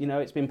genetics.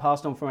 It's been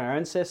passed on from our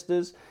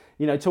ancestors.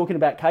 Talking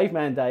about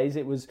caveman days,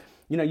 it was,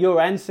 your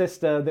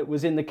ancestor that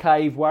was in the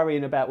cave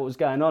worrying about what was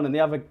going on, and the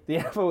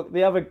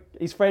other,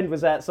 his friend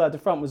was outside the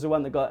front, was the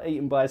one that got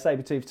eaten by a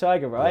saber-toothed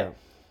tiger, right? Yeah.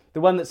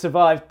 The one that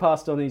survived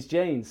passed on his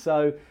genes.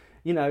 So,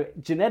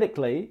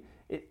 genetically,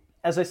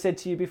 as I said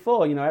to you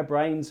before, our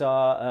brains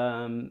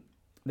are,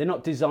 they're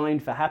not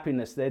designed for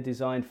happiness, they're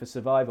designed for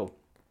survival.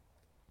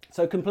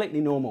 So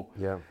completely normal.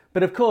 Yeah.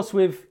 But of course,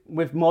 with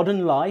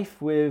modern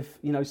life, with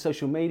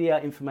social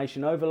media,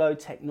 information overload,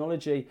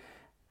 technology,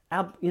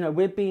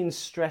 we're being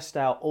stressed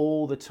out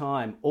all the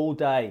time, all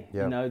day.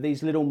 Yeah.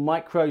 These little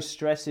micro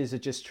stresses are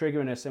just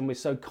triggering us, and we're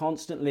so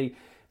constantly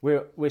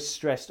we're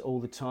stressed all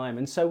the time,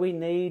 and so we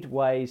need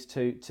ways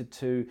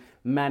to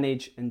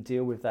manage and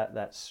deal with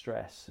that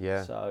stress.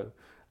 Yeah. So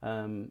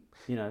And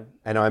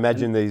I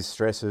imagine these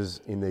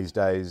stresses in these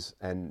days,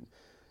 and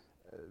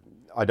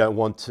I don't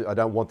want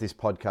this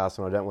podcast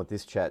and I don't want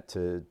this chat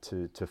to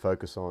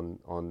focus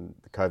on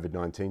the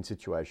COVID-19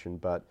 situation,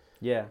 but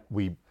yeah,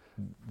 we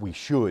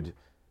should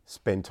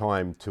spend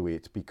time to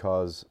it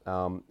because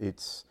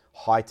it's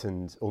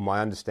heightened, or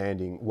my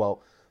understanding,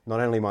 well, not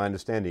only my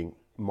understanding,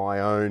 my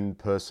own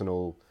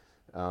personal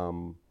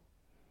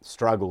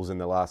struggles in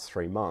the last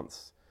 3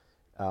 months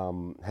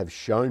have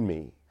shown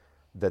me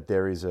that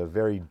there is a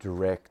very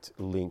direct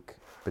link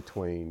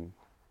between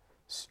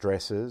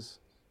stresses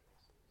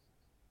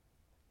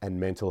and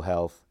mental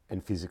health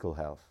and physical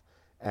health.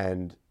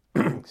 And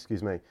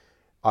excuse me,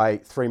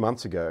 3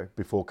 months ago,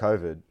 before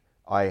COVID,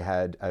 I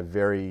had a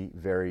very,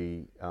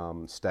 very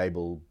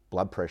stable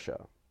blood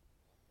pressure,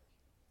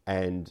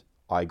 and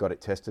I got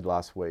it tested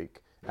last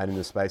week, and in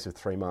the space of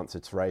 3 months,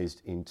 it's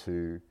raised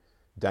into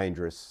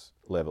dangerous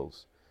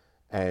levels.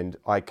 And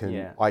I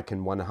can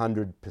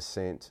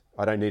 100%,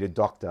 I don't need a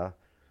doctor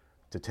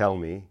to tell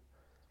me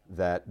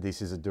that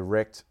this is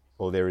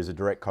there is a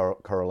direct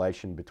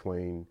correlation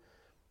between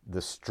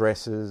the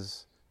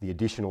stresses, the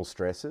additional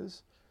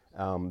stresses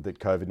that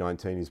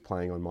COVID-19 is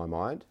playing on my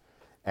mind,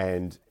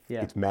 and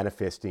it's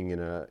manifesting in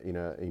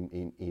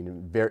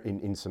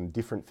some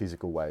different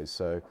physical ways.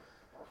 So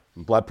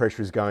blood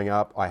pressure is going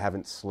up. I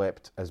haven't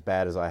slept as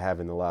bad as I have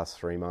in the last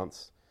 3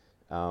 months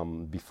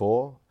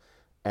before.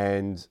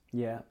 And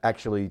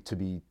actually, to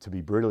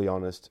be brutally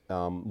honest,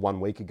 1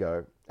 week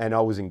ago, and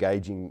I was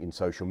engaging in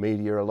social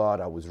media a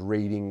lot. I was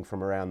reading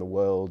from around the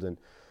world and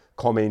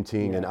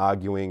commenting and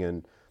arguing,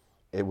 and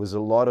it was a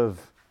lot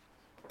of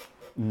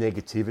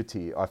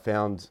negativity. I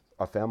found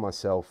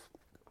myself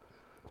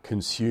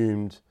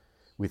consumed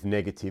with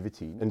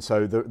negativity. And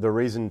so the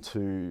reason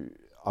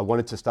I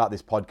wanted to start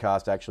this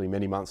podcast actually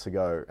many months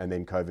ago, and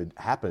then COVID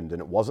happened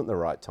and it wasn't the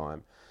right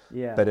time.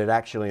 Yeah. But it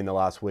actually in the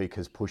last week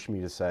has pushed me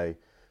to say,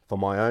 for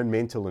my own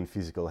mental and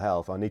physical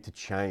health, I need to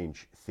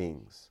change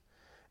things.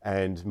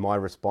 And my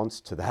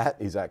response to that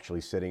is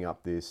actually setting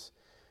up this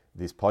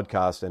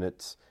podcast. And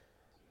it's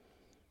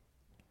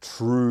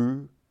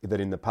true that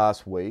in the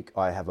past week,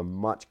 I have a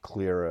much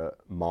clearer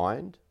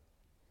mind.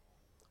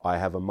 I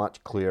have a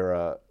much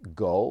clearer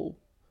goal.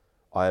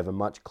 I have a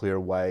much clearer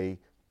way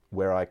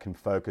where I can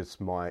focus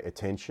my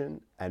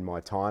attention and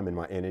my time and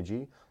my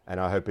energy. And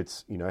I hope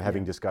it's,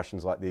 having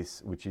discussions like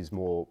this, which is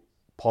more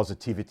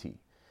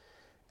positivity.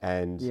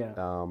 And,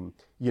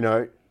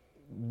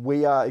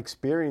 we are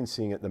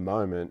experiencing at the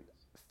moment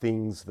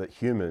things that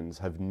humans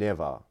have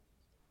never,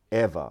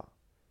 ever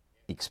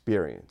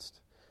experienced.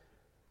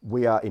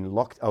 We are in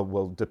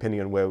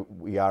depending on where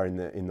we are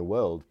in the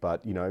world,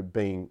 but,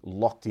 being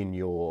locked in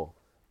your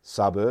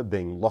suburb,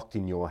 being locked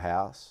in your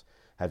house,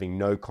 having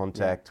no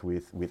contact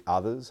with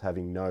others,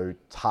 having no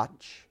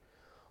touch,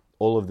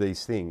 all of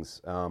these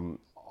things.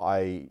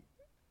 I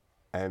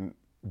am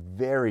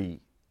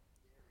very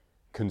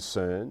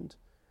concerned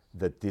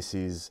that this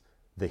is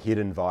the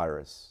hidden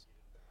virus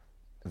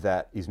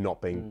that is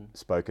not being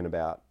spoken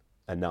about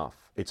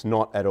enough. It's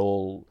not at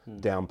all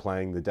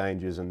downplaying the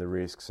dangers and the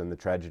risks and the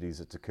tragedies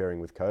that's occurring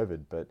with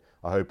COVID, but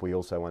I hope we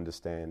also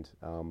understand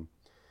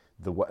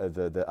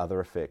the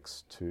other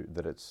effects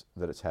that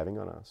it's having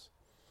on us.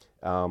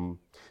 And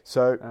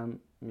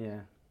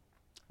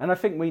I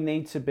think we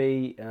need to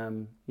be,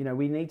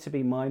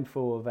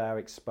 mindful of our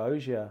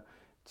exposure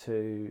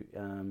to,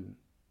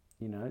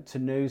 to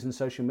news and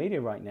social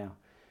media right now,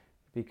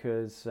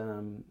 because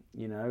the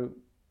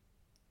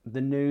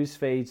news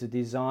feeds are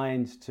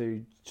designed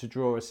to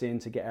draw us in,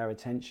 to get our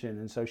attention,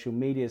 and social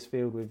media is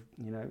filled with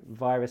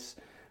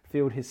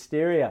virus-filled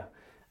hysteria,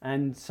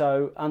 and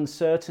so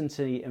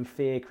uncertainty and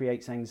fear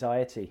creates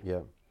anxiety.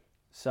 Yeah.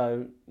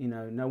 So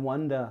no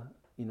wonder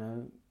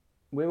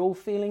we're all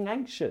feeling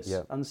anxious.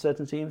 Yeah.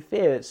 Uncertainty and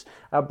fear. It's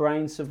our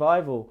brain's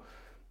survival.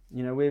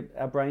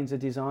 Our brains are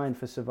designed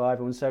for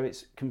survival, and so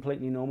it's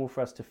completely normal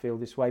for us to feel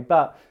this way.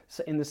 But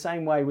in the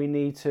same way, we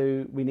need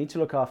to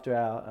look after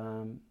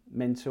our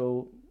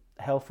mental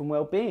health and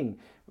well-being.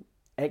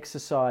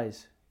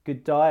 Exercise,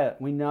 good diet.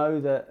 We know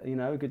that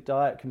a good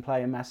diet can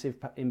play a massive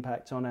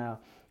impact on our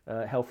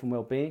health and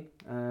well-being.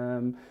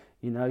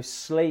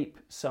 Sleep,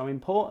 so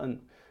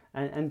important,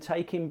 and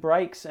taking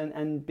breaks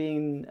and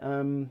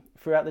being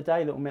throughout the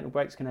day, little mental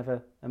breaks can have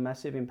a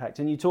massive impact.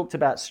 And you talked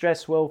about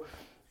stress. Well,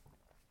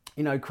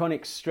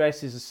 chronic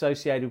stress is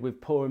associated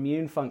with poor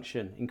immune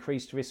function,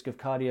 increased risk of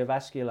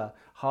cardiovascular,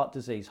 heart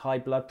disease, high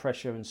blood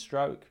pressure and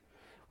stroke.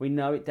 We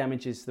know it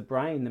damages the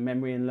brain, the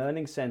memory and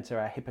learning center,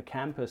 our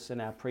hippocampus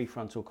and our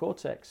prefrontal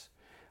cortex.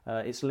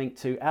 It's linked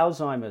to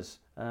Alzheimer's,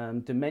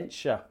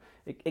 dementia.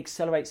 It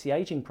accelerates the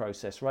aging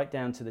process right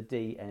down to the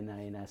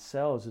DNA in our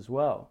cells as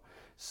well.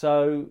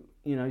 So,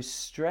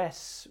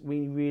 stress,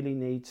 we really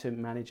need to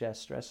manage our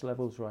stress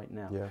levels right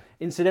now. Yeah.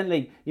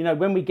 Incidentally,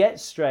 when we get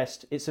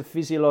stressed, it's a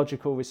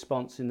physiological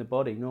response in the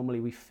body. Normally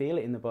we feel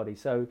it in the body.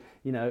 So,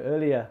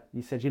 earlier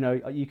you said,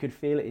 you could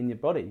feel it in your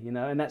body,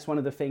 and that's one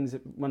of the things,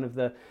 one of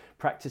the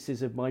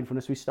practices of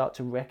mindfulness, we start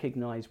to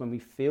recognize when we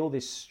feel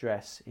this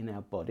stress in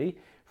our body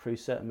through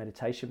certain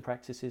meditation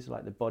practices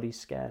like the body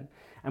scan,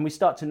 and we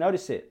start to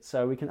notice it.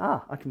 So we can,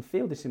 I can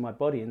feel this in my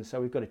body. And so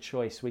we've got a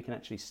choice. We can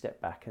actually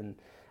step back and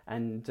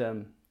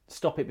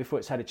stop it before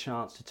it's had a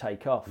chance to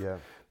take off. Yeah.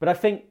 But I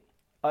think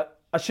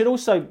I should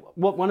also,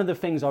 one of the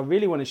things I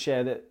really want to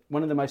share, that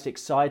one of the most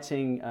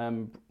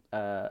exciting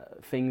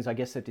things I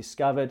guess I've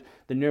discovered,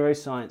 the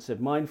neuroscience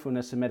of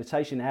mindfulness and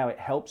meditation, how it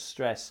helps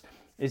stress,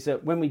 is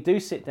that when we do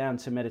sit down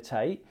to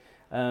meditate,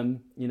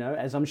 You know,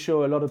 as I'm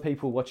sure a lot of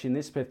people watching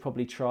this have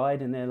probably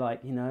tried, and they're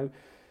like, you know,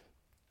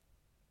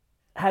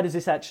 how does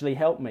this actually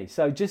help me?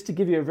 So just to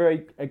give you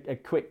a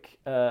quick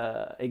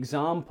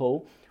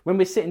example, when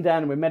we're sitting down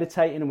and we're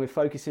meditating and we're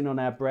focusing on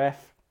our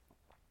breath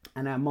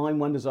and our mind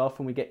wanders off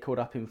and we get caught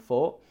up in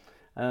thought,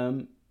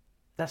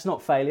 that's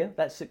not failure,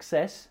 that's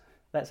success.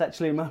 That's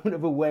actually a moment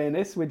of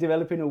awareness. We're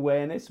developing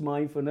awareness,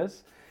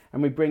 mindfulness,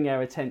 and we bring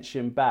our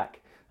attention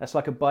back. That's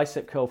like a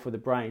bicep curl for the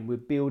brain. We're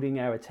building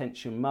our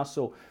attention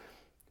muscle.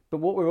 But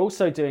what we're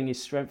also doing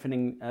is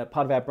strengthening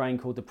part of our brain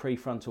called the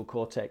prefrontal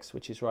cortex,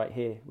 which is right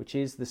here, which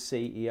is the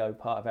CEO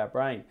part of our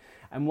brain.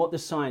 And what the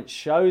science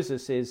shows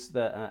us is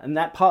that, and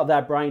that part of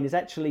our brain is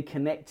actually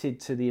connected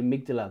to the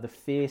amygdala, the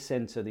fear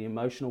center, the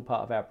emotional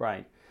part of our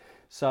brain.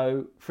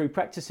 So through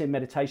practicing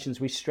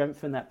meditations, we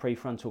strengthen that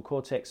prefrontal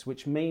cortex,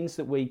 which means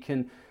that we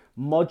can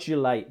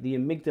modulate the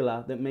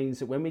amygdala. That means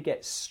that when we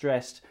get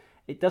stressed,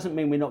 it doesn't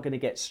mean we're not going to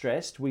get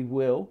stressed, we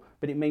will,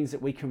 but it means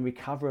that we can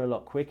recover a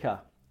lot quicker.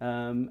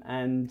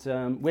 And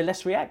we're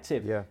less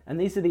reactive. Yeah. And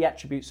these are the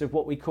attributes of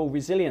what we call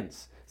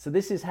resilience. So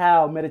this is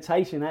how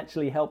meditation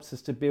actually helps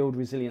us to build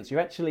resilience.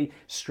 You're actually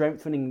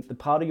strengthening the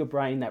part of your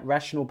brain, that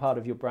rational part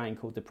of your brain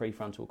called the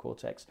prefrontal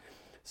cortex.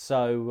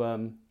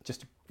 So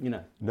just, you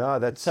know,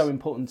 that's so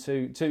important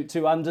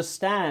to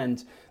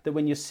understand that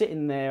when you're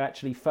sitting there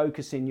actually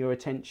focusing your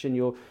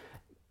attention,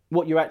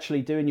 what you're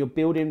actually doing, you're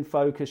building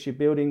focus, you're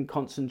building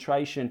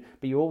concentration,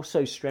 but you're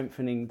also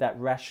strengthening that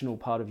rational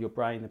part of your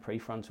brain, the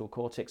prefrontal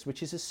cortex,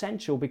 which is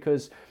essential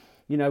because,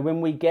 you know,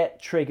 when we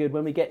get triggered,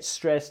 when we get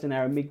stressed and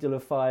our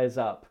amygdala fires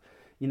up,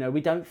 you know,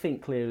 we don't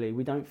think clearly,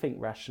 we don't think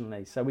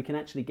rationally, so we can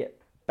actually get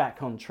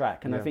back on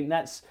track. And I think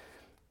that's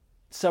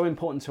so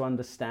important to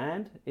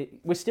understand.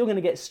 We're still going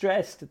to get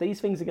stressed. These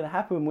things are going to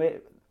happen.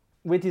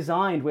 We're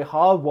designed, we're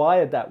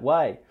hardwired that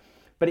way.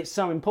 But it's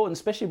so important,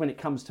 especially when it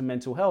comes to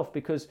mental health,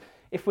 because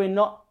if we're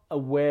not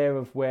aware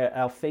of where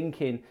our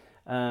thinking,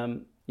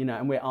 you know,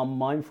 and we're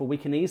unmindful, we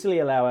can easily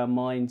allow our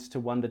minds to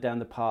wander down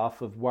the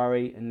path of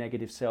worry and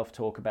negative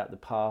self-talk about the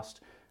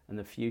past and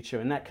the future.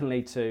 And that can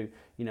lead to,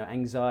 you know,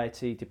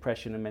 anxiety,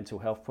 depression, and mental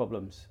health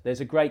problems. There's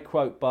a great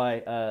quote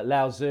by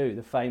Lao Tzu,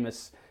 the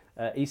famous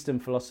Eastern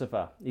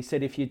philosopher. He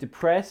said, if you're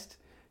depressed,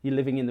 you're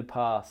living in the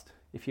past.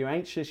 If you're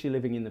anxious, you're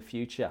living in the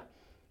future.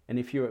 And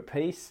if you're at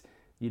peace,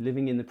 you're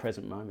living in the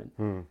present moment.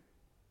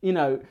 You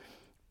know,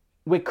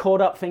 we're caught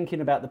up thinking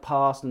about the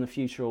past and the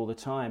future all the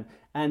time.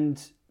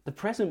 And the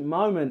present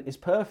moment is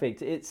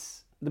perfect.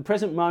 It's the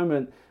present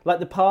moment, like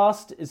the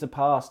past is the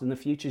past and the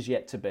future's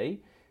yet to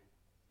be.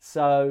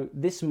 So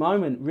this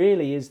moment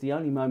really is the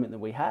only moment that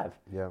we have.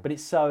 Yeah. But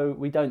it's so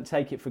we don't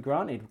take it for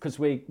granted because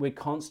we're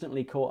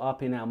constantly caught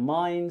up in our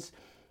minds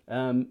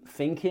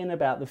thinking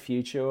about the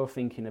future or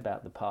thinking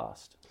about the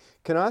past.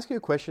 Can I ask you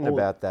a question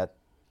about that,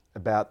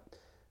 about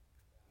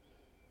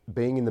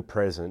being in the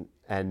present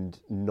and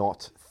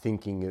not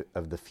thinking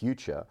of the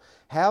future?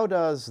 How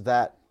does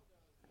that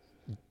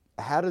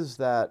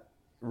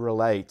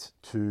relate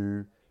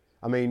to,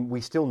 I mean, we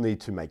still need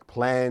to make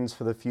plans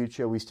for the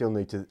future. We still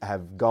need to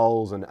have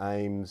goals and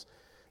aims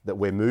that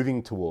we're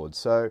moving towards.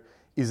 So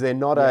is there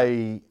not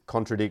a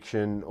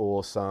contradiction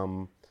or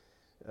some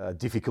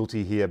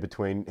difficulty here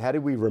between how do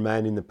we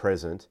remain in the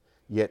present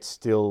yet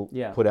still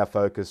put our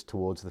focus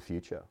towards the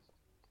future?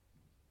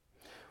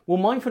 Well,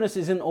 mindfulness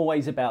isn't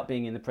always about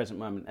being in the present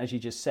moment. As you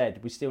just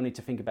said, we still need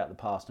to think about the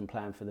past and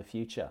plan for the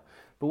future.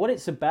 But what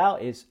it's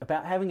about is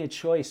about having a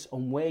choice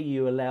on where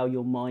you allow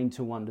your mind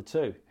to wander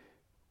to.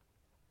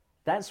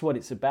 That's what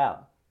it's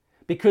about.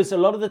 Because a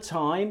lot of the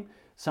time,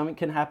 something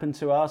can happen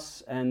to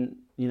us and,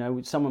 you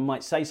know, someone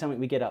might say something,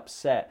 we get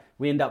upset.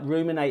 We end up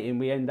ruminating,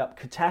 we end up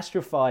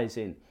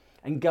catastrophizing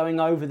and going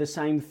over the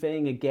same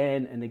thing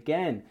again and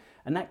again.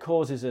 And that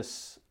causes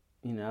us,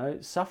 you know,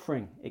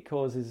 suffering. It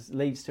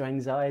leads to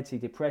anxiety,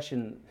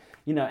 depression,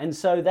 you know, and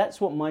so that's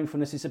what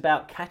mindfulness is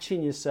about,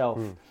 catching yourself.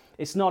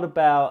 It's not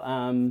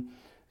about,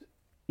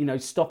 you know,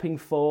 stopping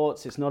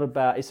thoughts.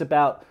 It's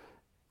about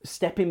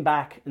stepping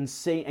back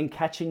and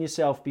catching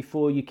yourself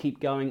before you keep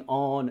going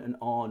on and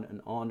on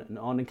and on and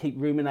on and keep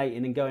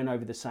ruminating and going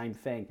over the same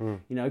thing,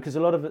 you know, because a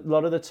lot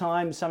of the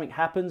time something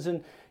happens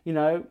and, you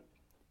know,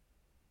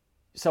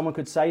 someone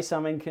could say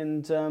something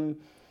and,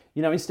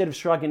 you know, instead of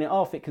shrugging it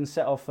off, it can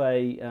set off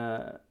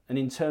an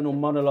internal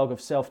monologue of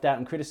self-doubt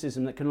and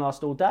criticism that can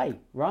last all day,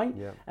 right?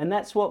 Yeah. And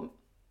that's what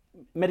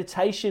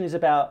meditation is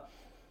about,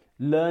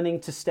 learning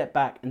to step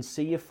back and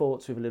see your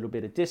thoughts with a little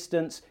bit of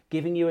distance,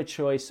 giving you a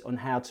choice on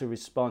how to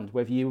respond,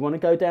 whether you want to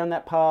go down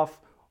that path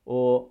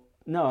or,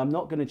 no, I'm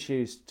not going to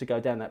choose to go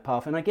down that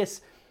path. And I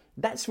guess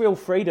that's real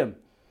freedom,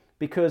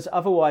 because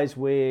otherwise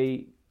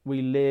we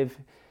live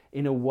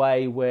in a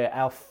way where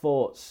our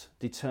thoughts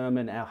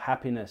determine our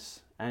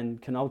happiness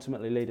and can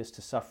ultimately lead us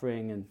to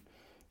suffering and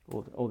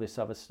all this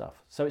other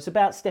stuff. So it's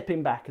about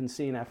stepping back and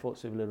seeing our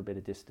thoughts with a little bit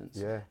of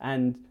distance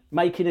and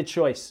making a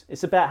choice.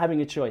 It's about having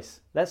a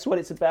choice. That's what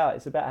it's about.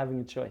 It's about having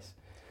a choice.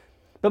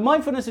 But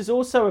mindfulness is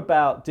also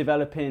about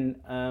developing,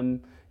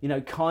 you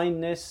know,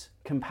 kindness,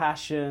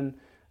 compassion,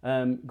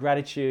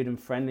 Gratitude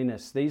and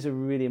friendliness. These are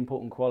really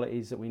important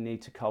qualities that we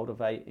need to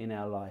cultivate in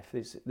our life.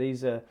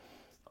 These are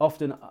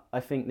often, I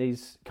think,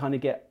 these kind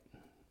of get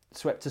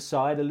swept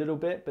aside a little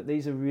bit, but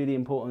these are really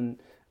important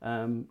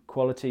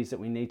qualities that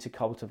we need to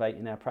cultivate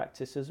in our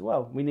practice as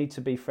well. We need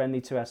to be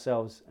friendly to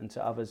ourselves and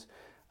to others.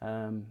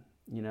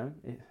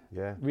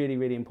 Really,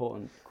 really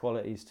important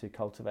qualities to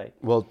cultivate.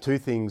 Well, two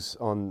things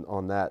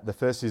on that. The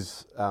first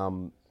is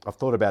I've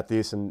thought about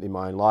this in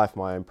my own life,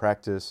 my own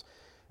practice,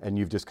 and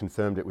you've just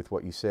confirmed it with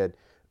what you said.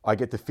 I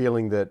get the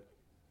feeling that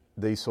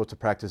these sorts of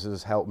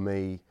practices help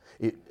me.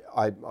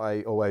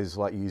 I always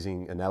like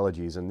using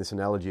analogies, and this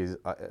analogy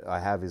I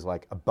have is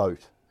like a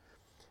boat.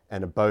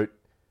 And a boat,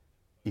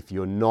 if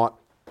you're not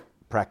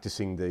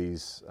practicing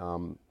these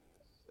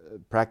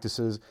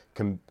practices,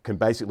 can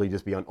basically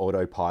just be on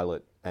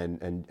autopilot and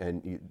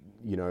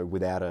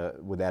without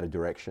a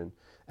direction.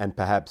 And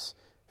perhaps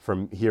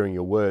from hearing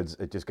your words,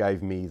 it just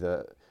gave me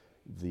the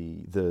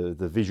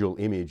visual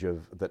image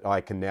of that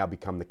I can now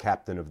become the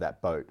captain of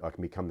that boat. I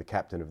can become the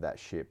captain of that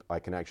ship. I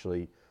can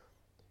actually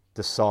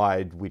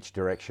decide which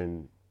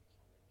direction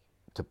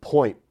to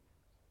point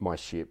my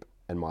ship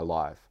and my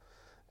life.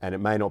 And it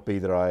may not be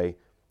that I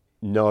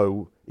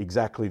know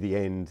exactly the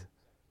end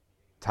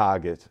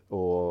target,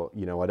 or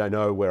I don't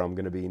know where I'm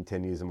going to be in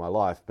 10 years of my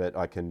life, but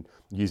I can,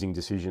 using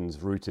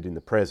decisions rooted in the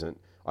present,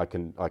 I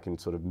can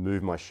sort of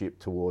move my ship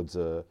towards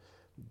a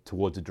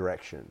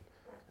direction.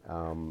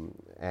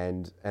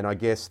 And I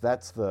guess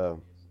that's the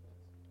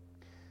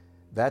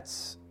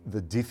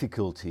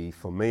difficulty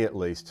for me, at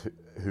least,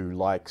 who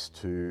likes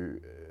to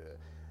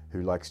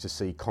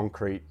see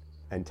concrete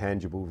and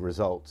tangible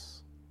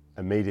results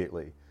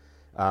immediately.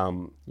 I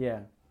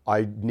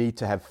need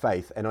to have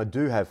faith, and I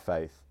do have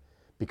faith,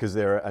 because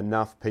there are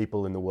enough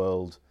people in the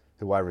world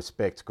who I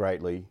respect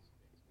greatly,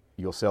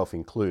 yourself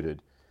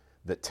included,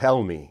 that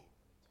tell me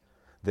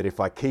that if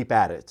I keep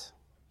at it,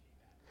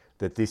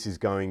 that this is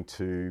going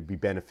to be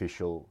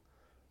beneficial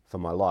for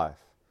my life.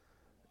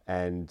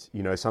 And,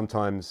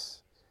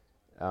 sometimes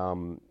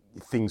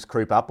things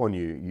creep up on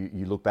you.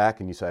 You look back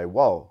and you say,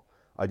 whoa,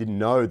 I didn't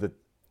know that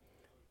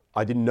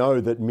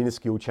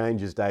minuscule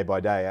changes day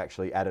by day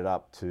actually added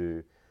up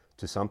to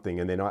something.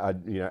 And then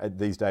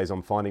these days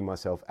I'm finding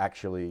myself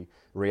actually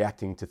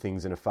reacting to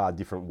things in a far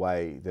different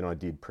way than I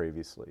did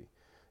previously.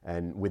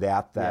 And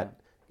without that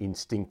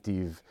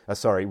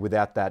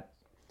without that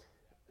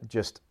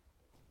just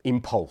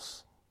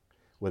impulse,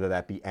 whether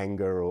that be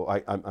anger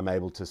or I'm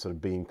able to sort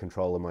of be in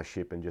control of my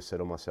ship and just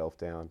settle myself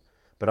down.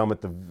 But I'm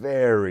at the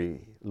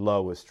very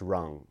lowest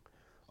rung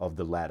of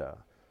the ladder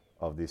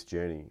of this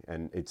journey.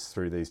 And it's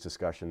through these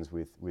discussions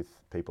with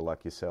people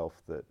like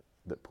yourself that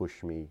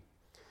push me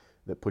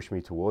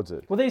towards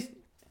it. Well,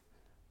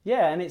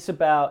 and it's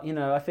about,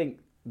 I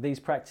think these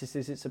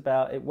practices,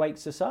 it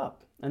wakes us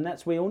up, and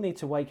we all need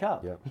to wake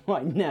up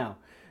right now.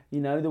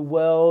 The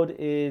world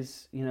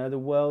is,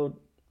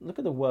 look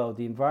at the world,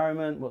 the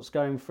environment, what's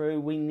going through.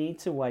 We need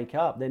to wake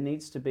up. There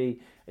needs to be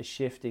a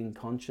shift in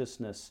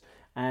consciousness,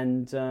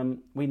 and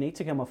we need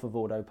to come off of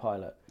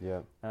autopilot.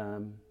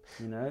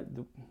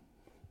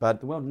 But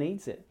the world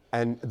needs it.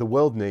 And the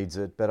world needs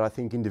it, but I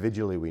think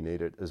individually we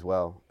need it as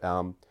well.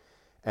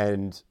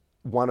 And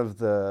one of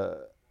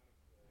the,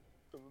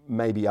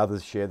 maybe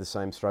others share the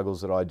same struggles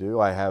that I do.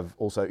 I have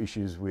also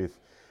issues with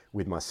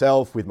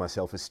myself, with my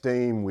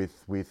self-esteem,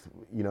 with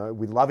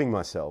loving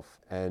myself.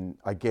 And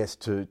I guess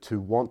to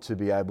want to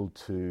be able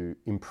to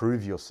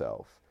improve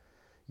yourself,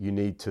 you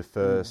need to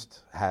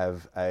first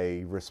have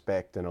a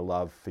respect and a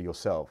love for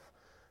yourself.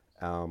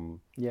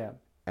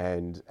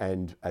 And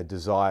a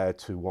desire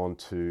to want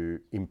to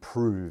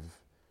improve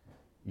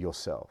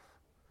yourself.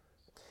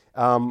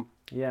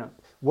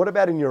 What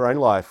about in your own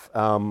life?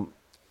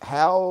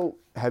 How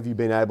have you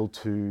been able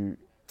to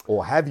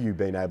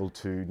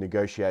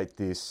negotiate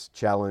this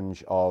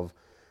challenge of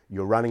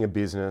you're running a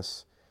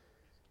business,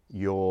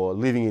 you're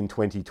living in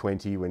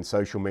 2020 when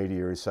social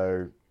media is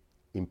so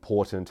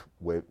important,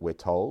 we're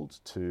told,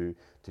 to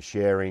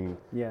sharing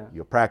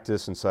your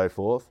practice and so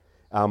forth,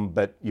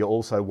 but you're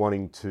also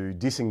wanting to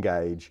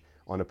disengage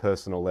on a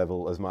personal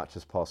level as much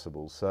as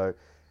possible. So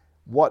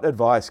what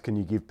advice can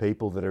you give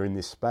people that are in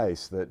this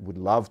space that would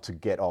love to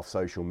get off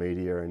social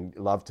media and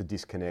love to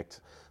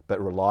disconnect, but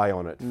rely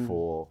on it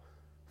for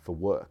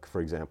work,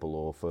 for example,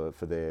 or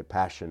for their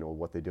passion or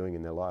what they're doing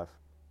in their life?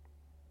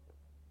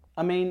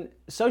 I mean,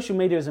 social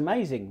media is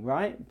amazing,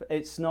 right?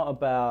 It's not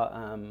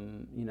about,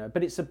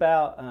 but it's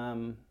about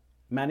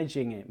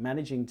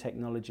managing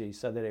technology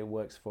so that it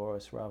works for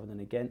us rather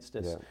than against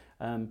us.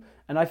 And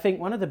I think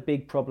one of the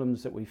big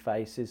problems that we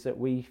face is that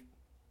we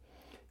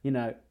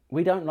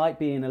don't like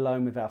being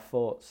alone with our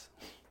thoughts.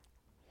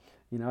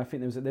 I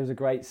think there was a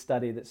great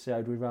study that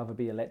showed we'd rather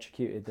be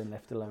electrocuted than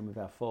left alone with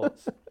our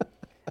thoughts.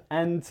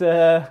 And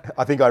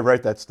I think I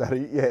wrote that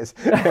study, yes.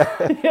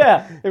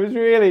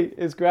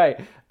 It's great.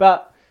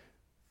 But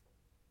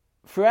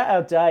throughout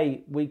our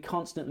day, we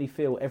constantly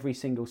feel every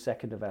single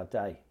second of our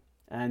day.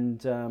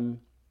 And,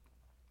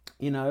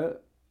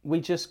 we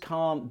just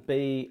can't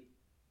be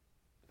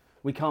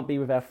We can't be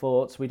with our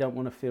thoughts. We don't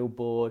want to feel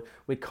bored.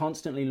 We're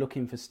constantly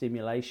looking for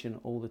stimulation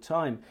all the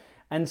time.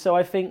 And so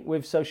I think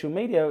with social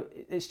media,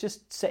 it's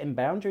just setting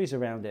boundaries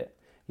around it.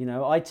 You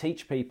know, I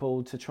teach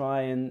people to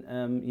try and,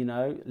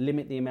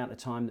 limit the amount of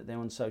time that they're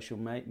on social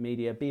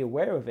media. Be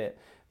aware of it.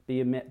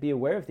 Be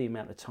aware of the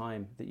amount of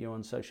time that you're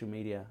on social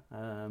media.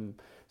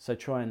 So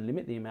try and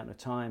limit the amount of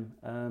time.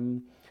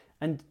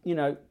 And,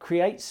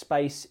 create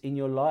space in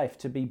your life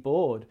to be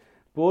bored.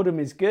 Boredom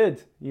is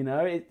good,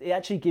 it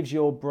actually gives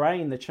your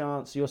brain the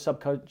chance, your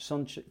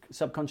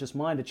subconscious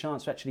mind, a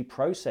chance to actually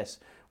process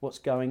what's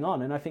going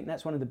on. And I think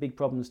that's one of the big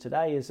problems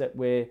today is that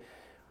we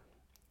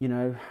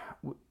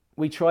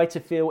try to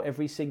fill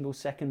every single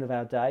second of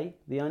our day.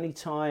 The only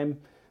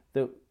time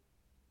that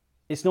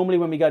it's normally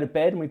when we go to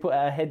bed and we put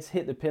our heads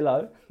hit the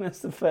pillow. That's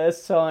the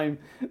first time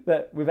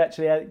that we've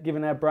actually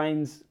given our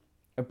brains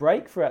a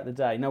break throughout the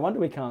day. No wonder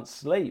we can't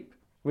sleep.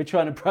 We're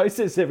trying to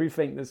process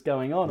everything that's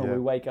going on, or we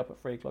wake up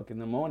at 3:00 in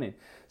the morning.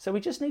 So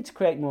we just need to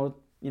create more,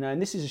 and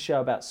this is a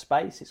show about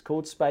space. It's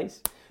called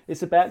Space.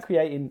 It's about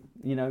creating,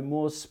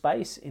 more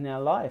space in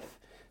our life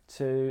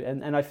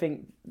and I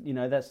think,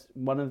 that's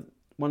one of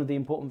the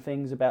important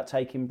things about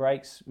taking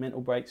breaks,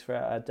 mental breaks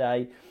throughout our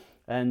day,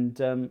 and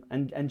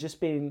just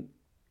being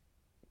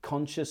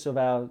conscious of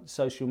our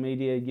social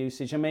media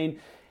usage. I mean,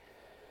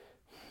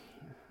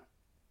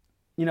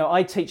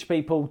 I teach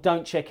people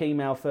don't check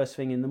email first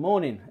thing in the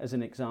morning, as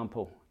an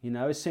example.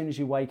 As soon as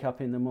you wake up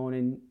in the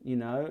morning,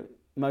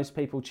 most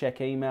people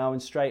check email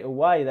and straight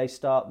away they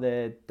start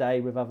their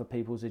day with other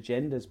people's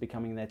agendas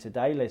becoming their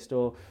to-do list,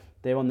 or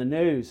they're on the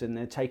news and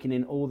they're taking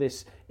in all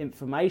this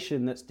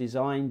information that's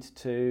designed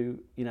to,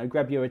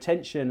 grab your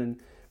attention and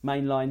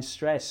mainline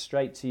stress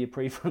straight to your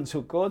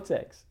prefrontal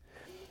cortex.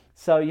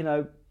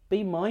 So,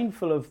 be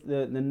mindful of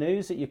the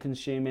news that you're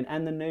consuming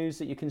and the news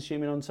that you're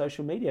consuming on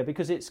social media,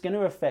 because it's going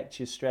to affect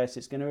your stress,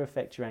 it's going to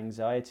affect your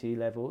anxiety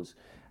levels,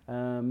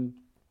 and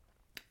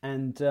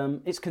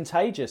it's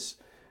contagious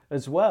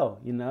as well.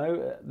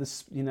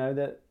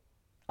 That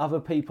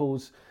other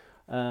people's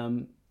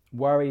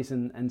worries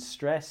and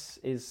stress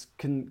they're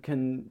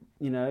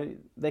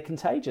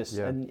contagious,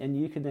 and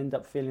you can end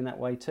up feeling that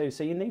way too.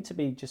 So you need to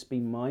be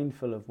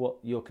mindful of what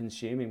you're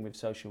consuming with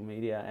social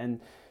media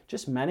and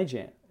just manage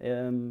it.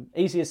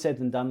 Easier said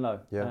than done, though.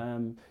 Yeah.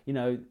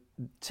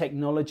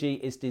 Technology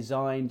is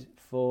designed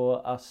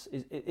for us.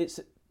 It's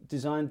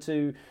designed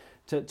to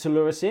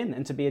lure us in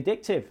and to be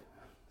addictive.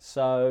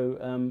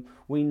 So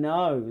we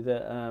know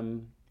that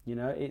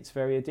it's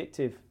very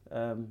addictive.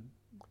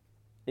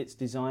 It's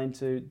designed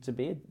to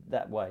be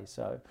that way.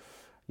 So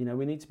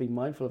we need to be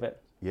mindful of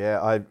it.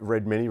 Yeah, I've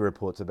read many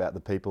reports about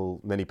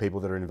many people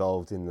that are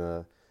involved in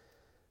the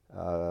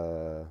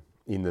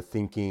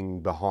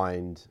thinking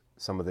behind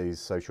some of these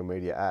social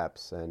media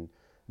apps, and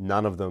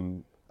none of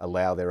them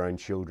allow their own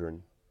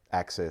children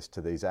access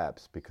to these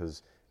apps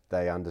because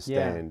they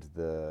understand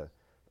the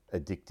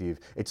addictive.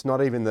 It's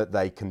not even that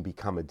they can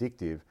become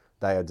addictive.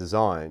 They are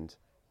designed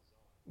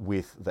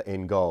with the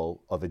end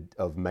goal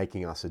of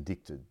making us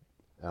addicted.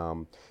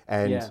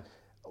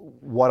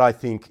 What I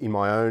think in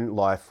my own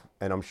life,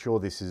 and I'm sure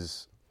this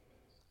is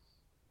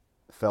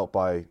felt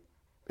by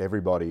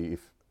everybody,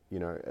 if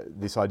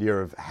this idea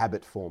of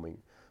habit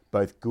forming,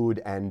 both good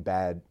and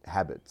bad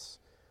habits,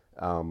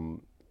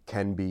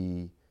 can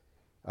be,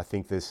 I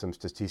think there's some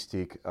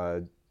statistic,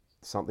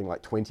 something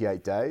like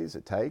 28 days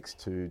it takes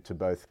to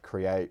both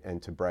create and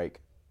to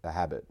break a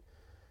habit.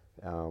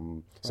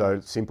 So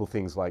simple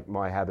things like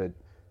my habit,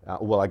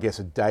 I guess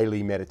a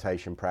daily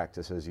meditation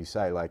practice, as you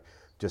say, like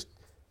just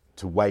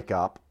to wake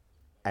up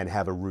and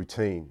have a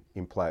routine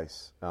in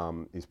place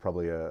is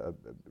probably a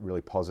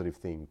really positive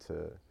thing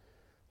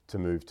to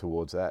move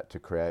towards that, to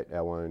create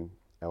our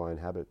own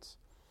habits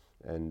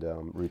and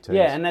routines.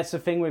 Yeah, and that's the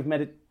thing with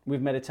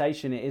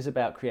meditation. It is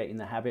about creating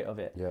the habit of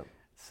it. Yeah.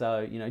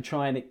 So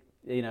try and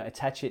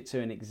attach it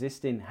to an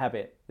existing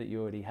habit that you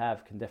already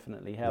have can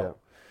definitely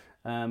help.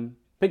 Yeah.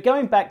 But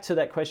going back to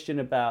that question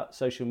about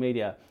social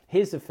media,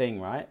 here's the thing,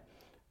 right?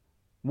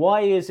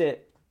 Why is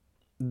it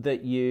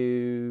that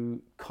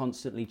you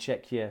constantly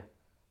check your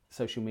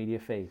social media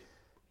feed?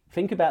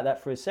 Think about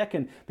that for a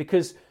second,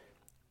 because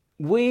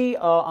we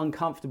are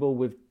uncomfortable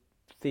with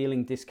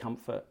feeling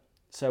discomfort.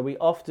 So we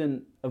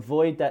often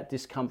avoid that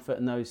discomfort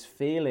and those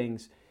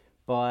feelings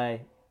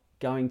by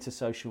going to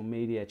social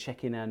media,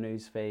 checking our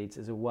news feeds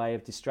as a way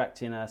of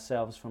distracting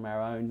ourselves from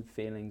our own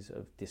feelings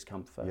of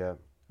discomfort. Yeah.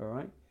 All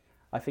right?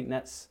 I think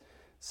that's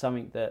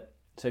something that,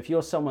 so if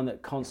you're someone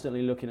that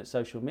constantly looking at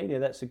social media,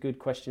 that's a good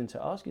question to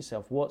ask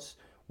yourself. Why?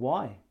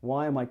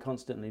 Why am I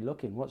constantly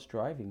looking? What's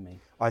driving me?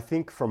 I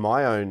think from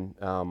my own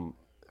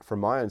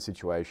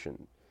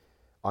situation,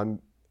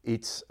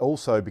 it's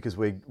also because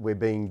we're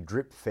being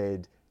drip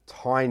fed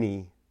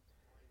tiny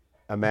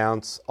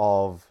amounts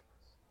of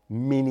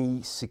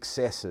mini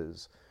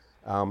successes.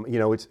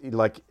 It's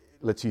like,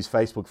 let's use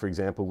Facebook for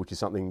example, which is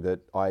something that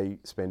I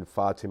spend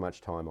far too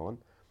much time on.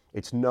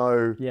 It's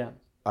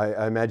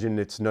I imagine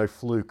it's no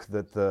fluke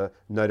that the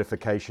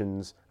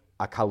notifications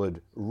are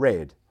coloured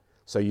red.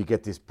 So you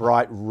get this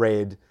bright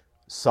red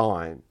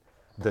sign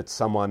that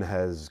someone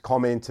has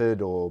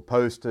commented or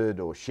posted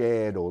or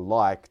shared or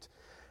liked.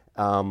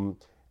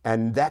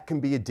 And that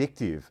can be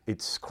addictive.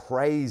 It's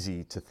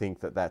crazy to think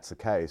that that's the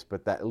case,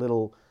 but that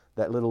little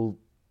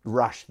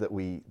rush that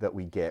we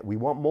get, we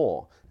want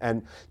more.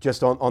 And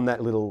just on that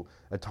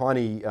a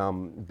tiny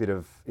bit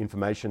of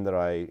information that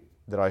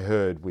I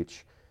heard,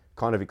 which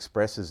kind of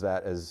expresses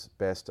that as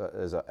best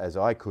as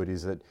I could,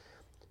 is that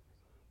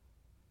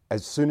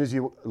as soon as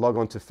you log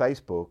on to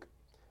Facebook,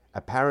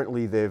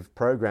 apparently they've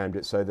programmed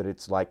it so that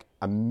it's like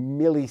a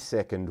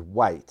millisecond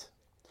wait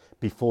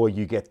before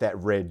you get that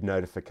red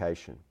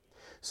notification.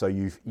 So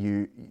you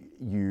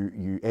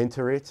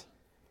enter it,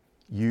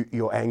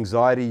 your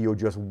anxiety, you're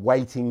just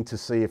waiting to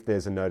see if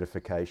there's a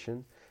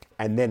notification,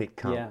 and then it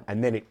comes,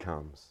 and then it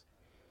comes,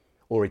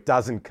 or it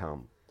doesn't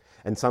come.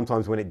 And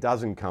sometimes when it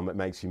doesn't come, it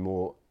makes you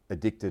more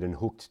addicted and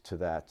hooked to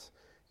that,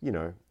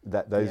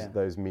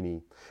 those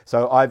mini.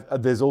 So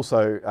there's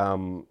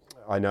also,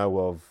 I know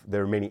of,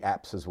 there are many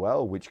apps as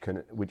well, which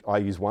I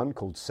use one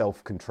called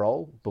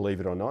Self-Control, believe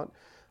it or not.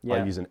 Yeah.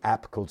 I use an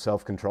app called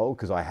Self-Control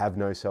because I have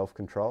no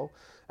self-control,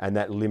 and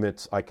that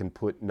limits, I can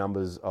put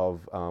numbers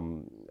of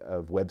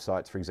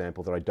websites, for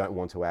example, that I don't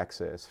want to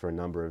access for a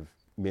number of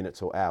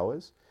minutes or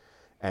hours,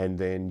 and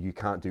then you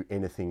can't do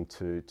anything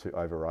to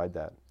override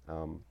that.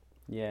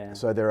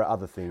 So there are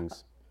other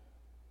things.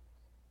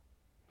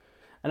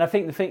 And I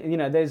think the thing,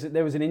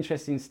 there was an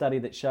interesting study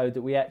that showed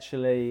that we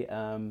actually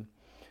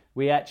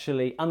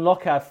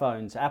unlock our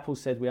phones. Apple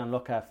said we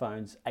unlock our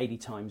phones 80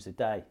 times a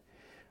day,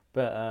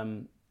 but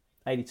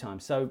 80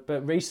 times.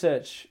 But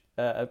research,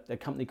 a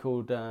company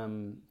called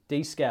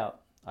D-Scout,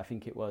 I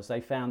think it was,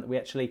 they found that we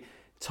actually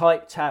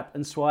type, tap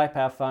and swipe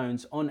our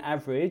phones on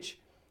average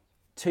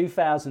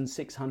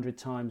 2,600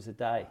 times a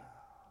day.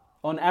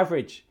 On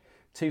average,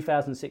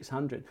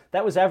 2,600.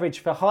 That was average.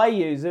 For high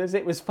users,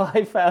 it was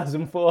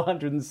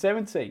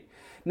 5,470.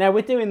 Now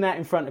we're doing that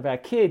in front of our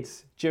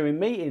kids during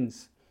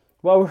meetings,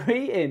 while we're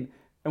eating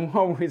and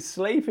while we're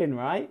sleeping,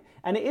 right?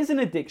 And it is an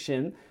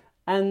addiction,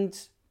 and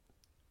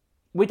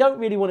we don't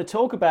really want to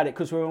talk about it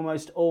because we're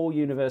almost all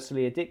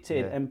universally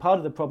addicted. Yeah. And part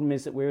of the problem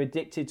is that we're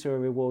addicted to a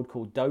reward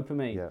called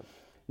dopamine. Yeah.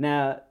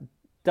 Now,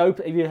 have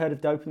you heard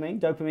of dopamine?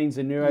 Dopamine's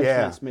a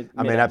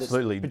neurotransmitter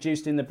absolutely. That's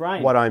produced in the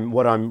brain. What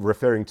I'm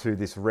referring to,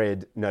 this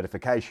red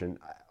notification,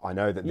 I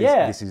know that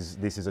this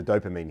is a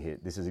dopamine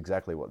hit. This is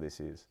exactly what this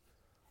is.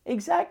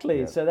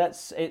 Exactly. Yeah. So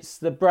it's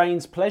the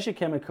brain's pleasure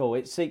chemical.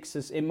 It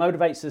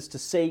motivates us to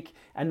seek,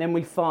 and then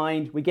we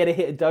get a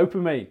hit of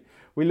dopamine.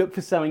 We look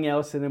for something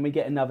else, and then we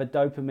get another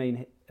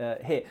dopamine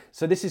hit.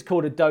 So this is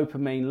called a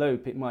dopamine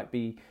loop. It might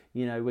be,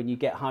 when you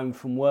get home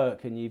from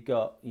work and you've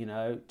got,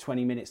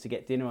 20 minutes to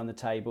get dinner on the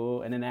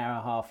table, and an hour and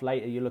a half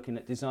later you're looking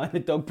at designer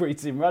dog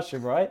breeds in Russia,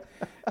 right?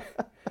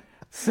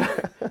 So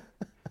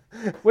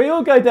we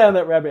all go down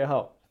that rabbit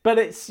hole. But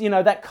it's,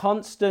 that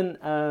constant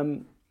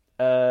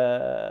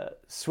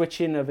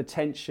switching of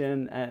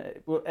attention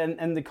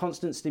and the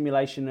constant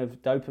stimulation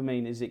of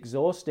dopamine is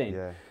exhausting.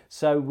 Yeah.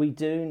 So we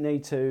do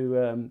need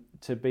to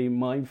be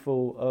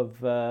mindful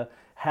of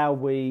how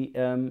we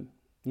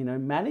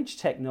manage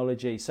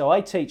technology. So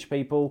I teach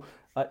people,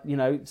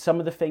 some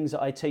of the things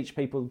that I teach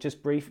people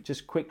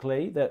just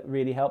quickly that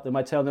really help them.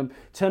 I tell them,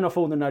 turn off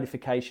all the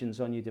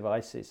notifications on your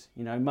devices.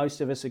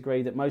 Most of us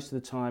agree that most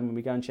of the time when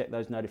we go and check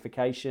those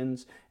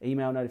notifications,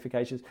 email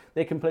notifications,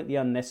 they're completely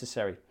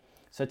unnecessary.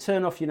 So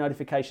turn off your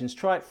notifications.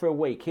 Try it for a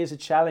week. Here's a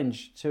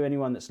challenge to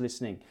anyone that's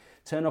listening.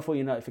 Turn off all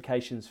your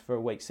notifications for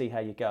a week. See how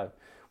you go.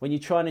 When you're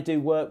trying to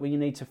do work where you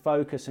need to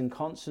focus and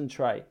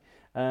concentrate,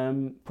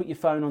 put your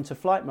phone onto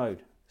flight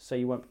mode so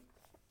you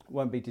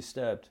won't be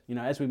disturbed.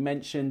 As we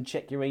mentioned,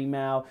 check your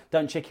email.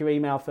 Don't check your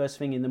email first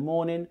thing in the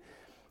morning.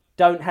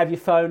 Don't have your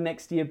phone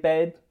next to your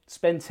bed.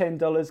 Spend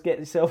 $10, get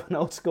yourself an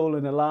old school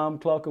an alarm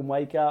clock and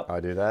wake up. I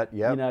do that,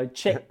 yeah.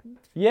 Check.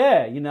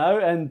 Yeah,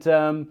 and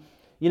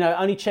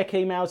only check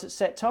emails at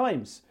set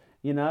times.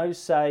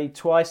 Say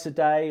twice a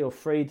day or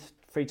three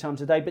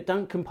times a day, but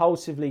don't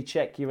compulsively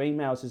check your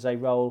emails as they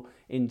roll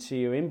into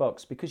your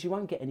inbox because you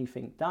won't get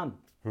anything done.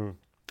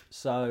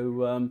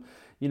 So,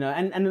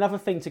 and another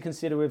thing to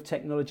consider with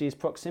technology is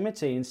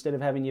proximity. Instead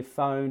of having your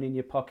phone in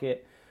your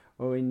pocket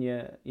or in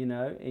your,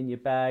 in your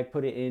bag,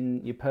 put it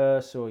in your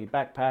purse or your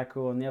backpack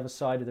or on the other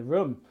side of the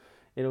room.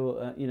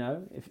 It'll,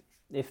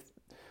 if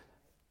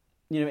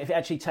it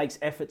actually takes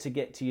effort to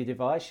get to your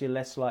device, you're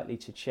less likely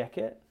to check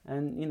it.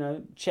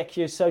 And, check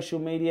your social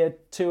media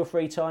 2 or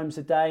 3 times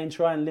a day and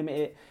try and limit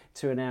it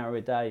to an hour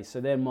a day. So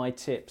they're my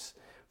tips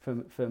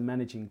for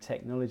managing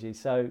technology.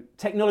 So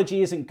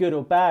technology isn't good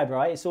or bad,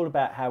 right? It's all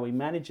about how we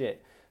manage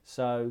it.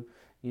 So,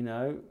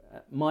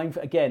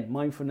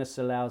 mindfulness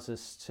allows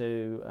us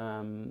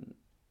a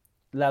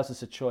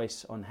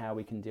choice on how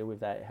we can deal with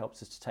that. It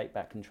helps us to take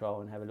back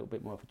control and have a little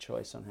bit more of a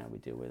choice on how we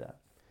deal with that.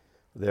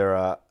 There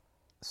are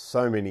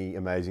so many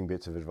amazing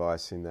bits of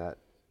advice in that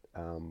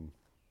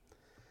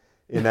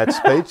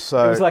speech.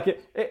 So it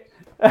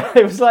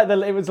was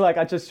like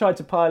I just tried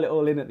to pile it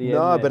all in at the end.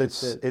 No, but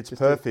it's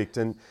perfect,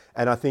 and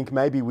I think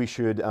maybe we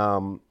should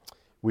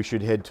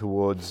head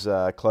towards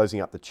closing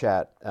up the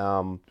chat.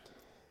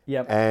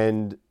 Yep.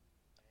 And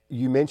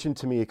you mentioned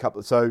to me a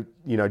couple. So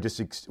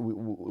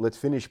let's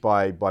finish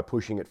by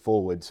pushing it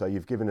forward. So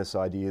you've given us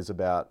ideas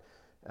about,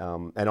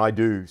 and I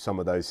do some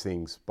of those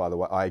things. By the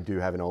way, I do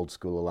have an old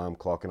school alarm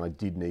clock, and I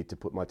did need to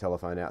put my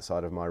telephone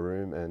outside of my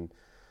room. And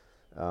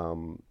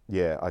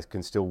I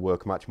can still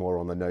work much more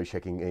on the no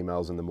checking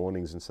emails in the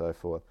mornings and so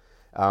forth.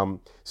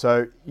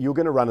 So you're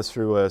going to run us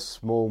through a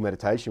small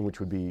meditation, which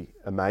would be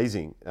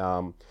amazing.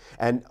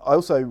 And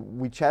also,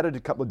 we chatted a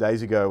couple of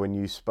days ago and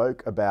you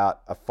spoke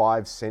about a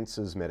 5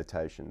 senses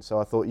meditation. So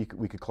I thought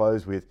we could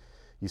close with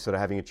you sort of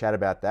having a chat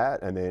about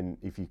that. And then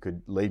if you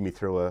could lead me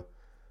through a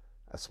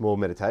small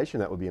meditation,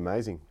 that would be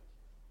amazing.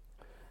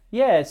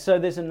 Yeah, so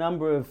there's a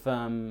number of...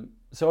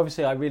 So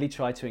obviously I really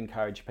try to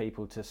encourage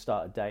people to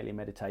start a daily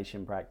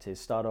meditation practice.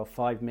 Start off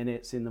 5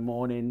 minutes in the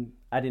morning,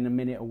 add in a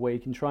minute a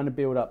week, and trying to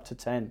build up to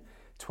 10,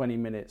 20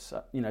 minutes.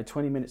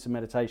 20 minutes of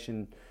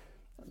meditation,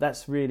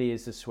 that's really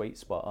is the sweet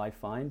spot, I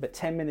find. But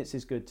 10 minutes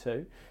is good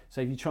too.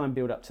 So if you try and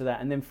build up to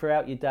that, and then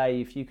throughout your day,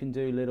 if you can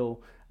do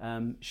little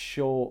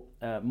short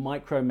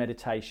micro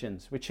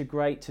meditations, which are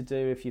great to do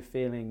if you're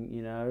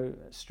feeling,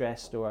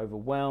 stressed or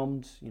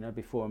overwhelmed,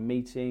 before a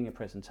meeting, a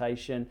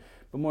presentation.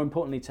 But more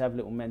importantly, to have a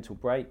little mental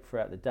break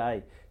throughout the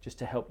day, just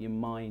to help your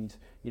mind,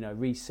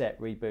 reset,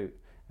 reboot,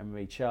 and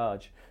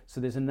recharge. So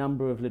there's a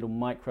number of little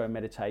micro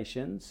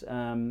meditations,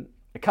 a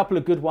couple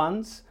of good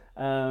ones.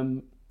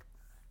 The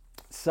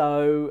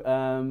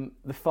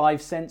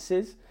 5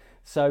 senses.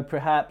 So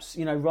perhaps,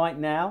 right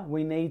now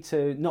we need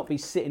to not be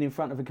sitting in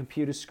front of a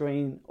computer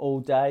screen all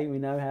day. We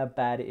know how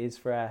bad it is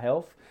for our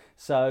health.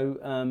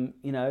 So,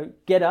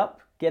 get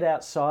up, get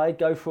outside,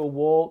 go for a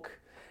walk.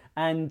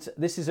 And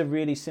this is a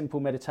really simple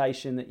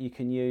meditation that you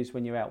can use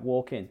when you're out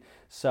walking.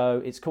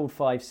 So it's called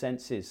 5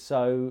 senses.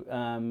 So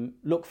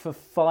look for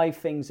 5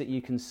 things that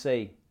you can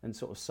see and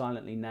sort of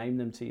silently name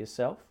them to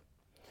yourself.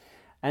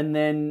 And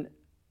then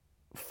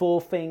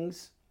 4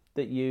 things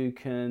that you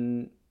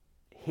can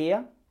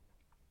hear,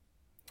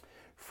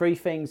 3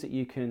 things that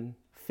you can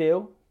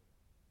feel,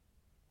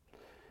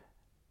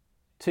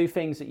 2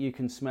 things that you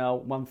can smell,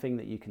 1 thing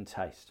that you can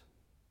taste.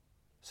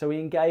 So we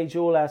engage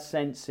all our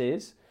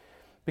senses,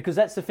 because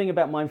that's the thing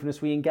about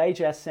mindfulness. We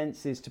engage our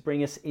senses to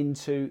bring us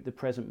into the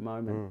present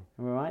moment.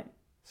 All right?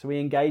 So we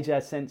engage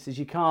our senses.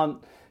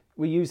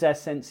 We use our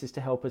senses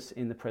to help us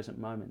in the present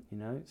moment,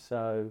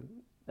 So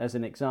as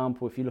an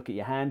example, if you look at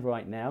your hand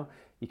right now,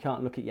 you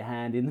can't look at your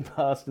hand in the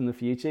past and the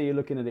future. You're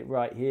looking at it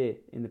right here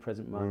in the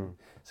present moment.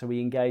 So we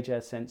engage our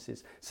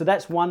senses. So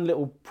that's one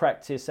little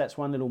practice. That's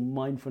one little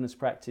mindfulness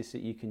practice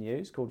that you can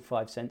use called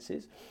 5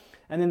 senses.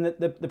 And then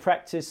the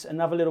practice,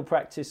 another little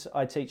practice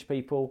I teach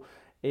people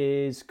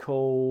is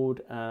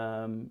called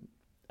the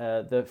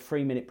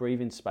 3-minute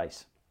breathing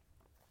space.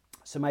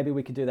 So maybe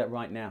we could do that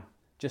right now.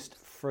 Just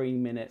 3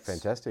 minutes.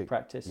 Fantastic.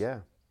 Practice. Yeah.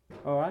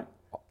 All right.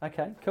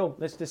 Okay, cool.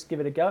 Let's just give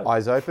it a go.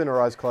 Eyes open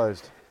or eyes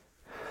closed?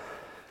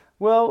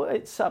 Well,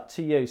 it's up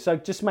to you. So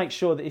just make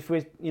sure that if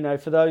we're,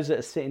 for those that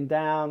are sitting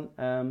down,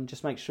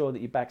 just make sure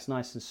that your back's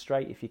nice and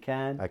straight if you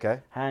can.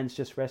 Okay. Hands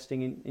just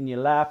resting in your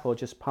lap or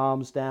just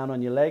palms down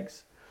on your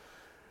legs.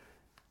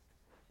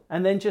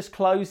 And then just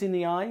closing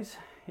the eyes,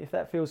 if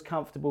that feels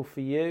comfortable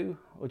for you,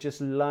 or just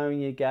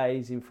lowering your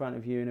gaze in front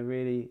of you in a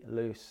really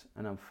loose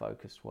and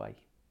unfocused way.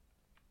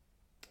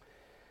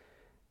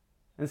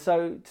 And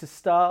so to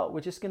start, we're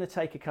just going to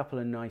take a couple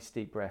of nice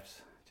deep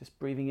breaths, just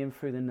breathing in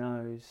through the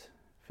nose,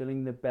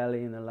 filling the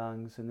belly and the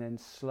lungs, and then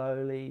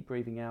slowly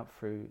breathing out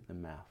through the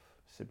mouth.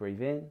 So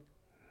breathe in,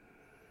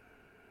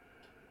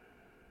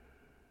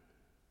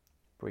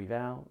 breathe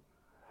out,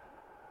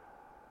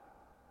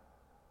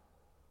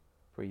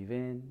 breathe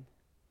in,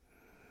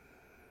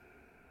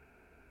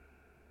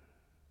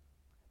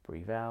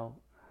 breathe out.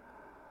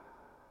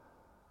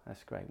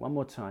 That's great. One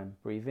more time.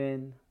 Breathe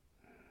in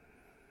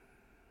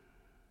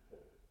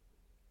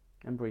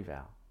and breathe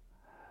out.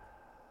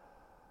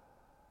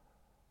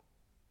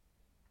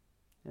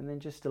 And then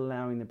just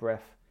allowing the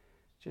breath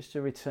just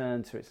to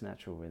return to its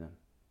natural rhythm.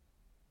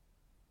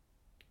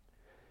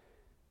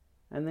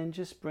 And then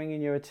just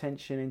bringing your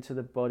attention into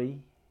the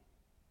body.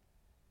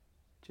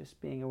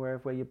 Just being aware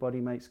of where your body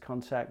makes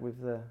contact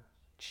with the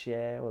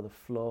chair or the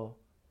floor.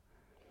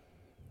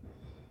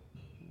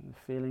 The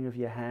feeling of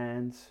your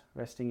hands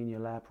resting in your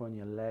lap or on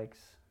your legs.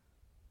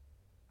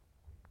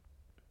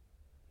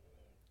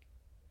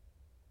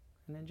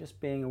 And then just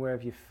being aware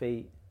of your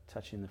feet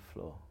touching the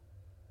floor.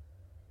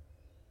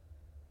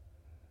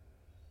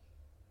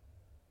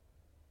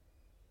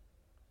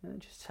 And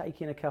just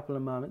taking a couple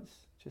of moments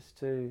just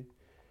to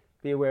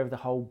be aware of the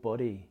whole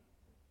body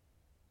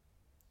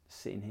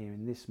sitting here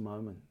in this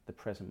moment, the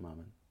present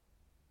moment.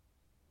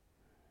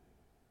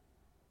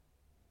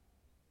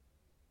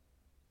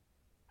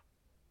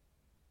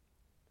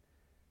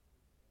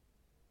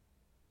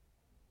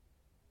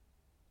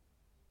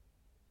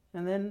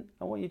 And then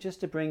I want you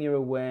just to bring your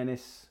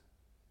awareness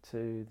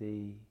to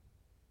the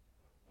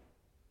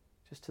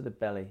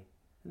belly,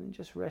 and then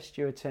just rest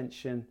your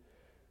attention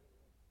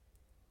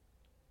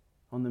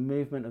on the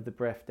movement of the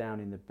breath down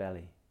in the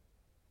belly.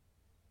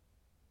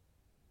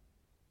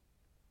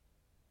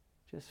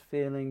 Just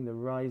feeling the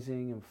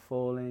rising and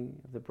falling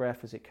of the breath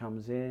as it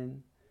comes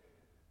in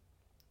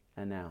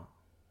and out.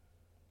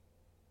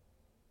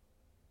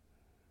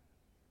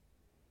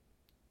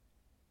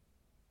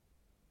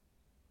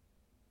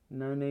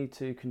 No need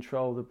to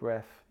control the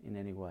breath in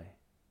any way.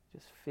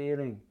 Just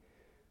feeling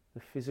the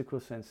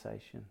physical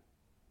sensation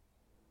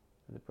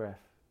of the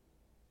breath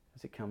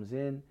as it comes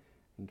in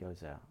and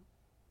goes out.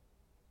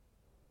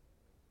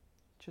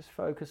 Just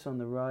focus on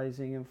the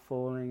rising and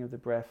falling of the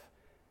breath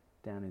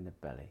down in the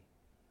belly.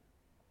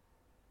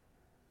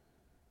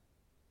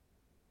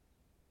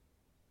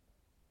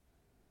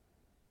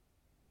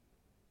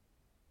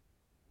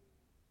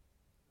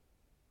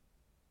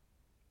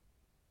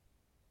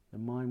 The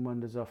mind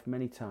wanders off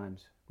many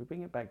times. We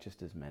bring it back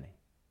just as many.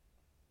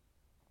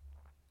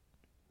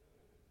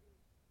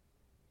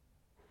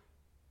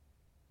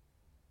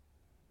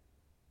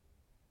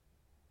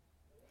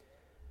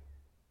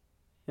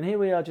 And here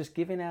we are, just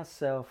giving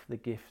ourselves the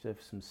gift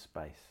of some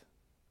space.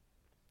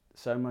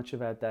 So much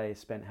of our day is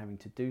spent having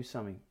to do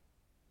something,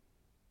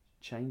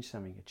 change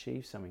something,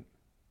 achieve something.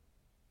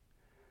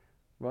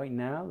 Right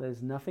now,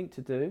 there's nothing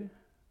to do,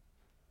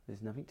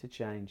 there's nothing to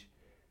change,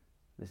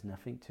 there's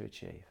nothing to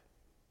achieve.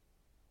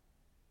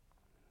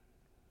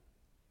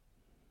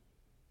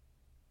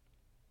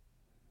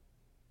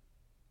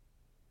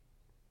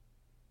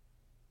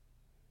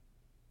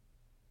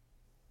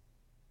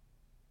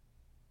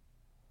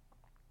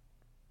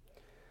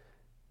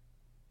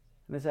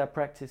 And as our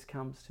practice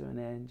comes to an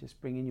end,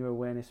 just bringing your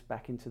awareness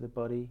back into the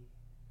body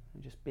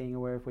and just being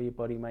aware of where your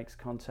body makes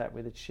contact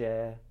with a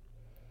chair,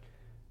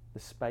 the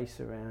space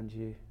around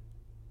you.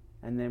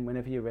 And then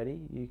whenever you're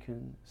ready, you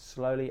can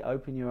slowly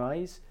open your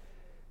eyes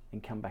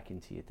and come back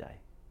into your day.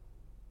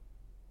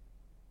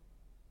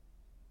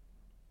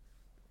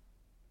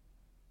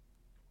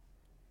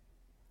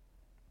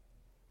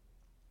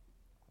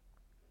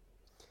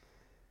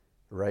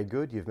 Ray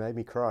Good, you've made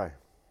me cry.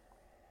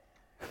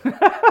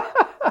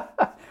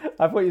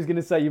 I thought you was going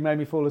to say you made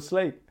me fall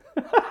asleep.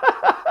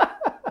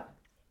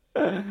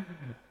 There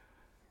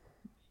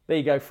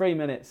you go, 3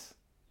 minutes.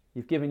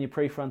 You've given your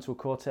prefrontal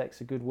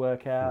cortex a good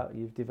workout.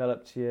 You've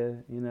developed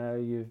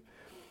you've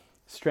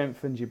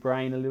strengthened your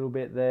brain a little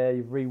bit there.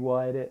 You've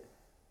rewired it.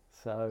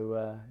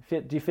 So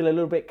do you feel a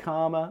little bit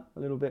calmer, a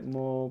little bit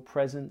more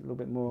present, a little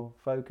bit more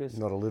focused?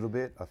 Not a little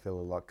bit. I feel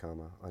a lot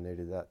calmer. I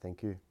needed that.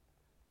 Thank you.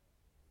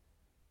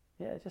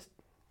 Yeah,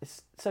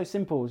 it's so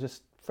simple.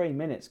 Just 3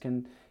 minutes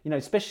can,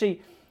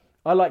 especially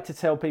I like to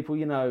tell people,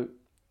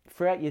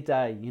 throughout your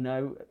day,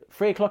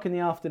 3 o'clock in the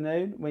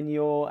afternoon when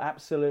you're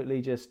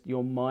absolutely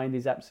your mind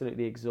is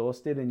absolutely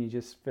exhausted and you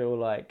just feel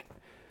like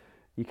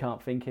you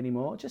can't think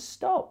anymore, just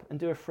stop and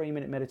do a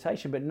 3-minute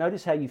meditation. But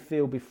notice how you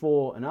feel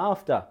before and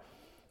after.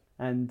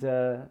 And,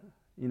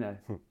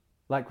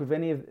 like with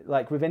any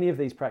of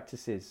these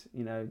practices,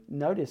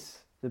 notice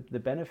the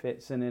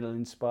benefits and it'll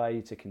inspire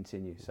you to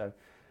continue. So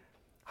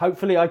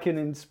hopefully I can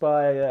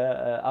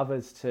inspire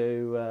others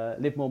to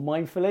live more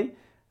mindfully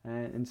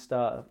and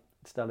start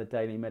a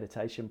daily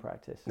meditation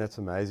practice. That's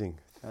amazing.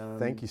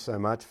 Thank you so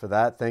much for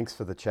that. Thanks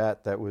for the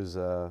chat. That was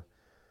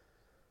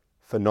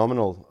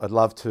phenomenal. I'd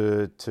love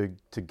to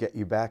get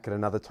you back at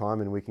another time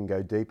and we can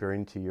go deeper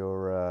into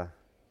your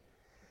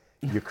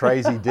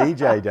crazy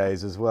DJ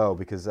days as well,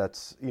 because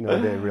that's,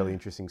 they're really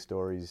interesting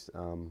stories.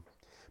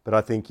 But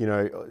I think,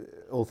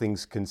 all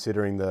things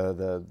considering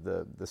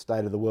the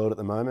state of the world at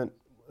the moment,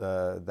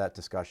 that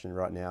discussion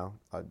right now,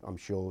 I'm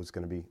sure is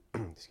going to be,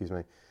 excuse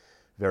me,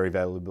 very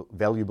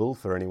valuable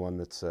for anyone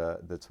that's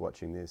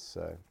watching this.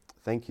 So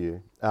thank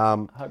you.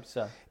 I hope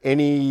so.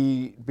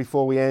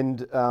 Before we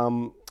end,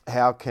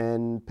 how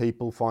can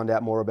people find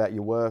out more about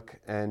your work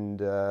and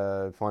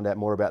find out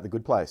more about The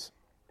Good Place?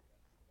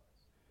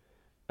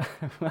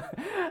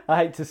 I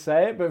hate to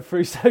say it, but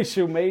through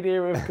social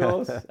media, of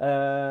course.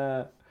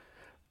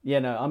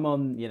 I'm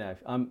on,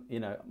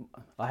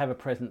 I have a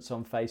presence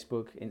on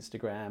Facebook,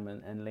 Instagram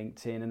and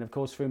LinkedIn, and of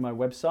course through my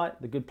website,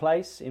 The Good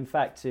Place. In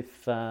fact,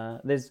 if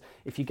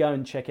you go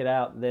and check it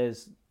out,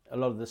 there's a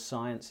lot of the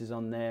science is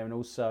on there, and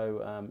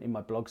also in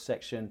my blog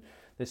section,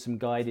 there's some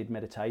guided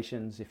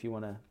meditations if you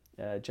want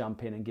to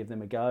jump in and give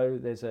them a go.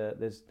 There's a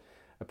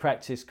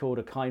practice called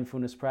a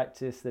mindfulness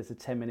practice. There's a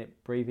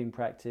 10-minute breathing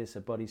practice,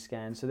 a body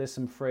scan. So there's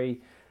some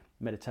free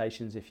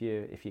meditations if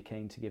you're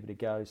keen to give it a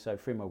go. So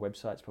through my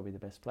website's probably the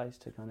best place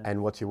to kind of.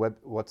 And what's the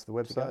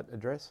website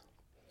address?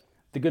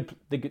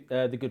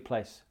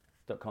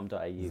 thegoodplace.com.au.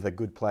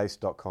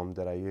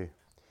 Thegoodplace.com.au.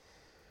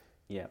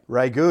 Yeah.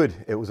 Ray Good,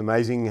 it was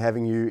amazing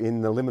having you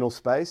in the liminal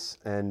space,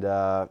 and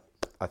I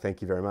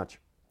thank you very much.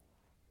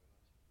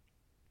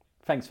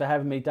 Thanks for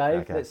having me,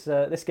 Dave. Okay.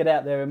 Let's get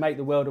out there and make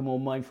the world a more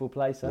mindful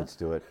place. Huh? Let's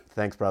do it.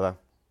 Thanks, brother.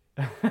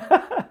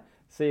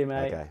 See you,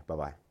 mate. Okay,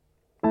 bye-bye.